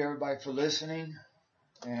 thank you, everybody, for listening.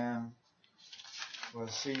 And we'll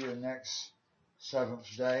see you next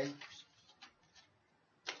 7th day.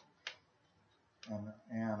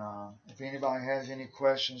 And if anybody has any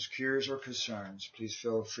questions, cures, or concerns, please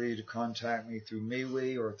feel free to contact me through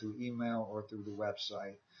MeWe or through email or through the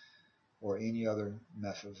website or any other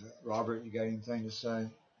method. Robert, you got anything to say?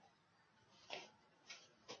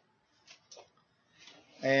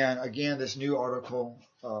 And again, this new article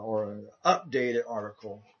or an updated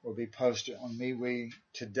article will be posted on MeWe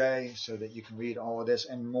today so that you can read all of this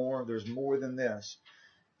and more. There's more than this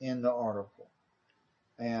in the article.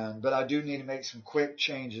 But I do need to make some quick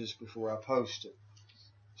changes before I post it.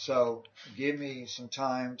 So give me some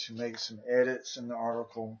time to make some edits in the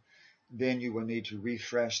article then you will need to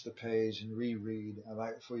refresh the page and reread. I'd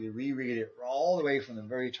like for you to reread it all the way from the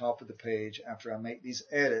very top of the page after I make these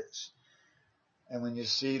edits. And when you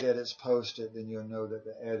see that it's posted, then you'll know that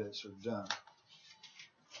the edits are done.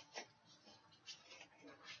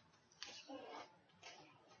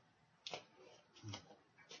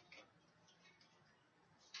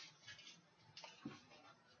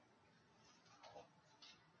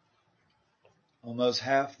 Almost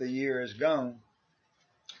half the year is gone.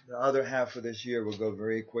 The other half of this year will go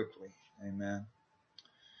very quickly. Amen.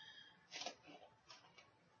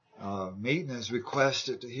 Meeting has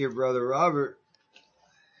requested to hear Brother Robert.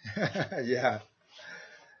 Yeah.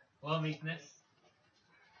 Hello, Meekness.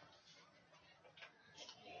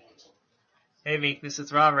 Hey, Meekness,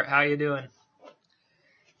 it's Robert. How you doing?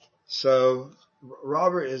 So,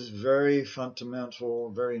 Robert is very fundamental,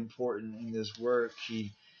 very important in this work.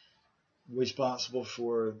 He responsible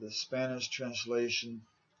for the Spanish translation,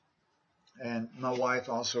 and my wife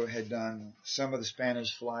also had done some of the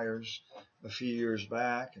Spanish flyers a few years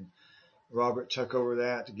back, and Robert took over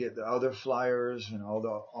that to get the other flyers and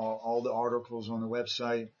all the articles on the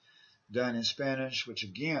website done in Spanish, which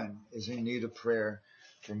again is in need of prayer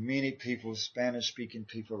for many people, Spanish speaking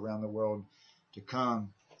people around the world, to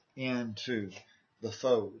come into the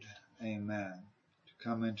fold. Amen. To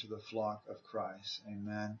come into the flock of Christ.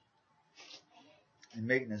 Amen. And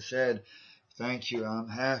Meekness said, thank you, I'm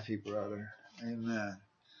happy, brother. Amen.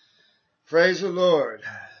 Praise the Lord.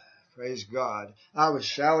 Praise God. I was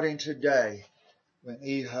shouting today when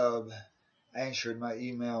Ehub answered my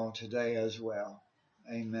email today as well.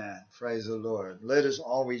 Amen. Praise the Lord. Let us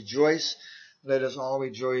all rejoice. Let us all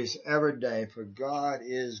rejoice every day, for God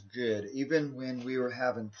is good. Even when we are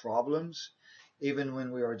having problems, even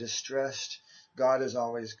when we are distressed, God is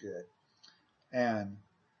always good. And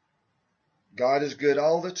God is good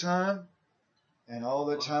all the time, and all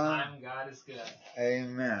the time God is good.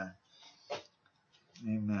 Amen.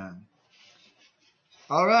 Amen.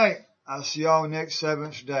 All right. I'll see y'all next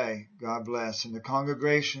seventh day. God bless. And the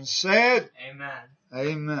congregation said, Amen.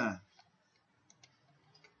 Amen.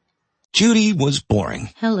 Judy was boring.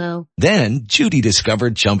 Hello. Then Judy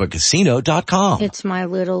discovered ChumbaCasino.com. It's my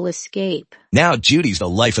little escape. Now Judy's the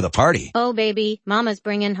life of the party. Oh, baby, mama's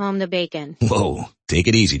bringing home the bacon. Whoa, take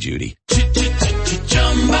it easy, Judy.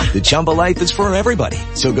 The Chumba life is for everybody.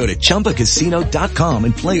 So go to ChumbaCasino.com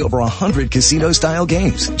and play over 100 casino-style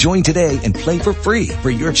games. Join today and play for free for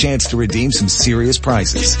your chance to redeem some serious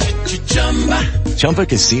prizes.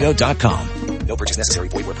 ChumbaCasino.com. No purchase necessary.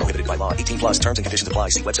 Void where prohibited by law. 18+ terms and conditions apply.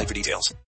 See website for details.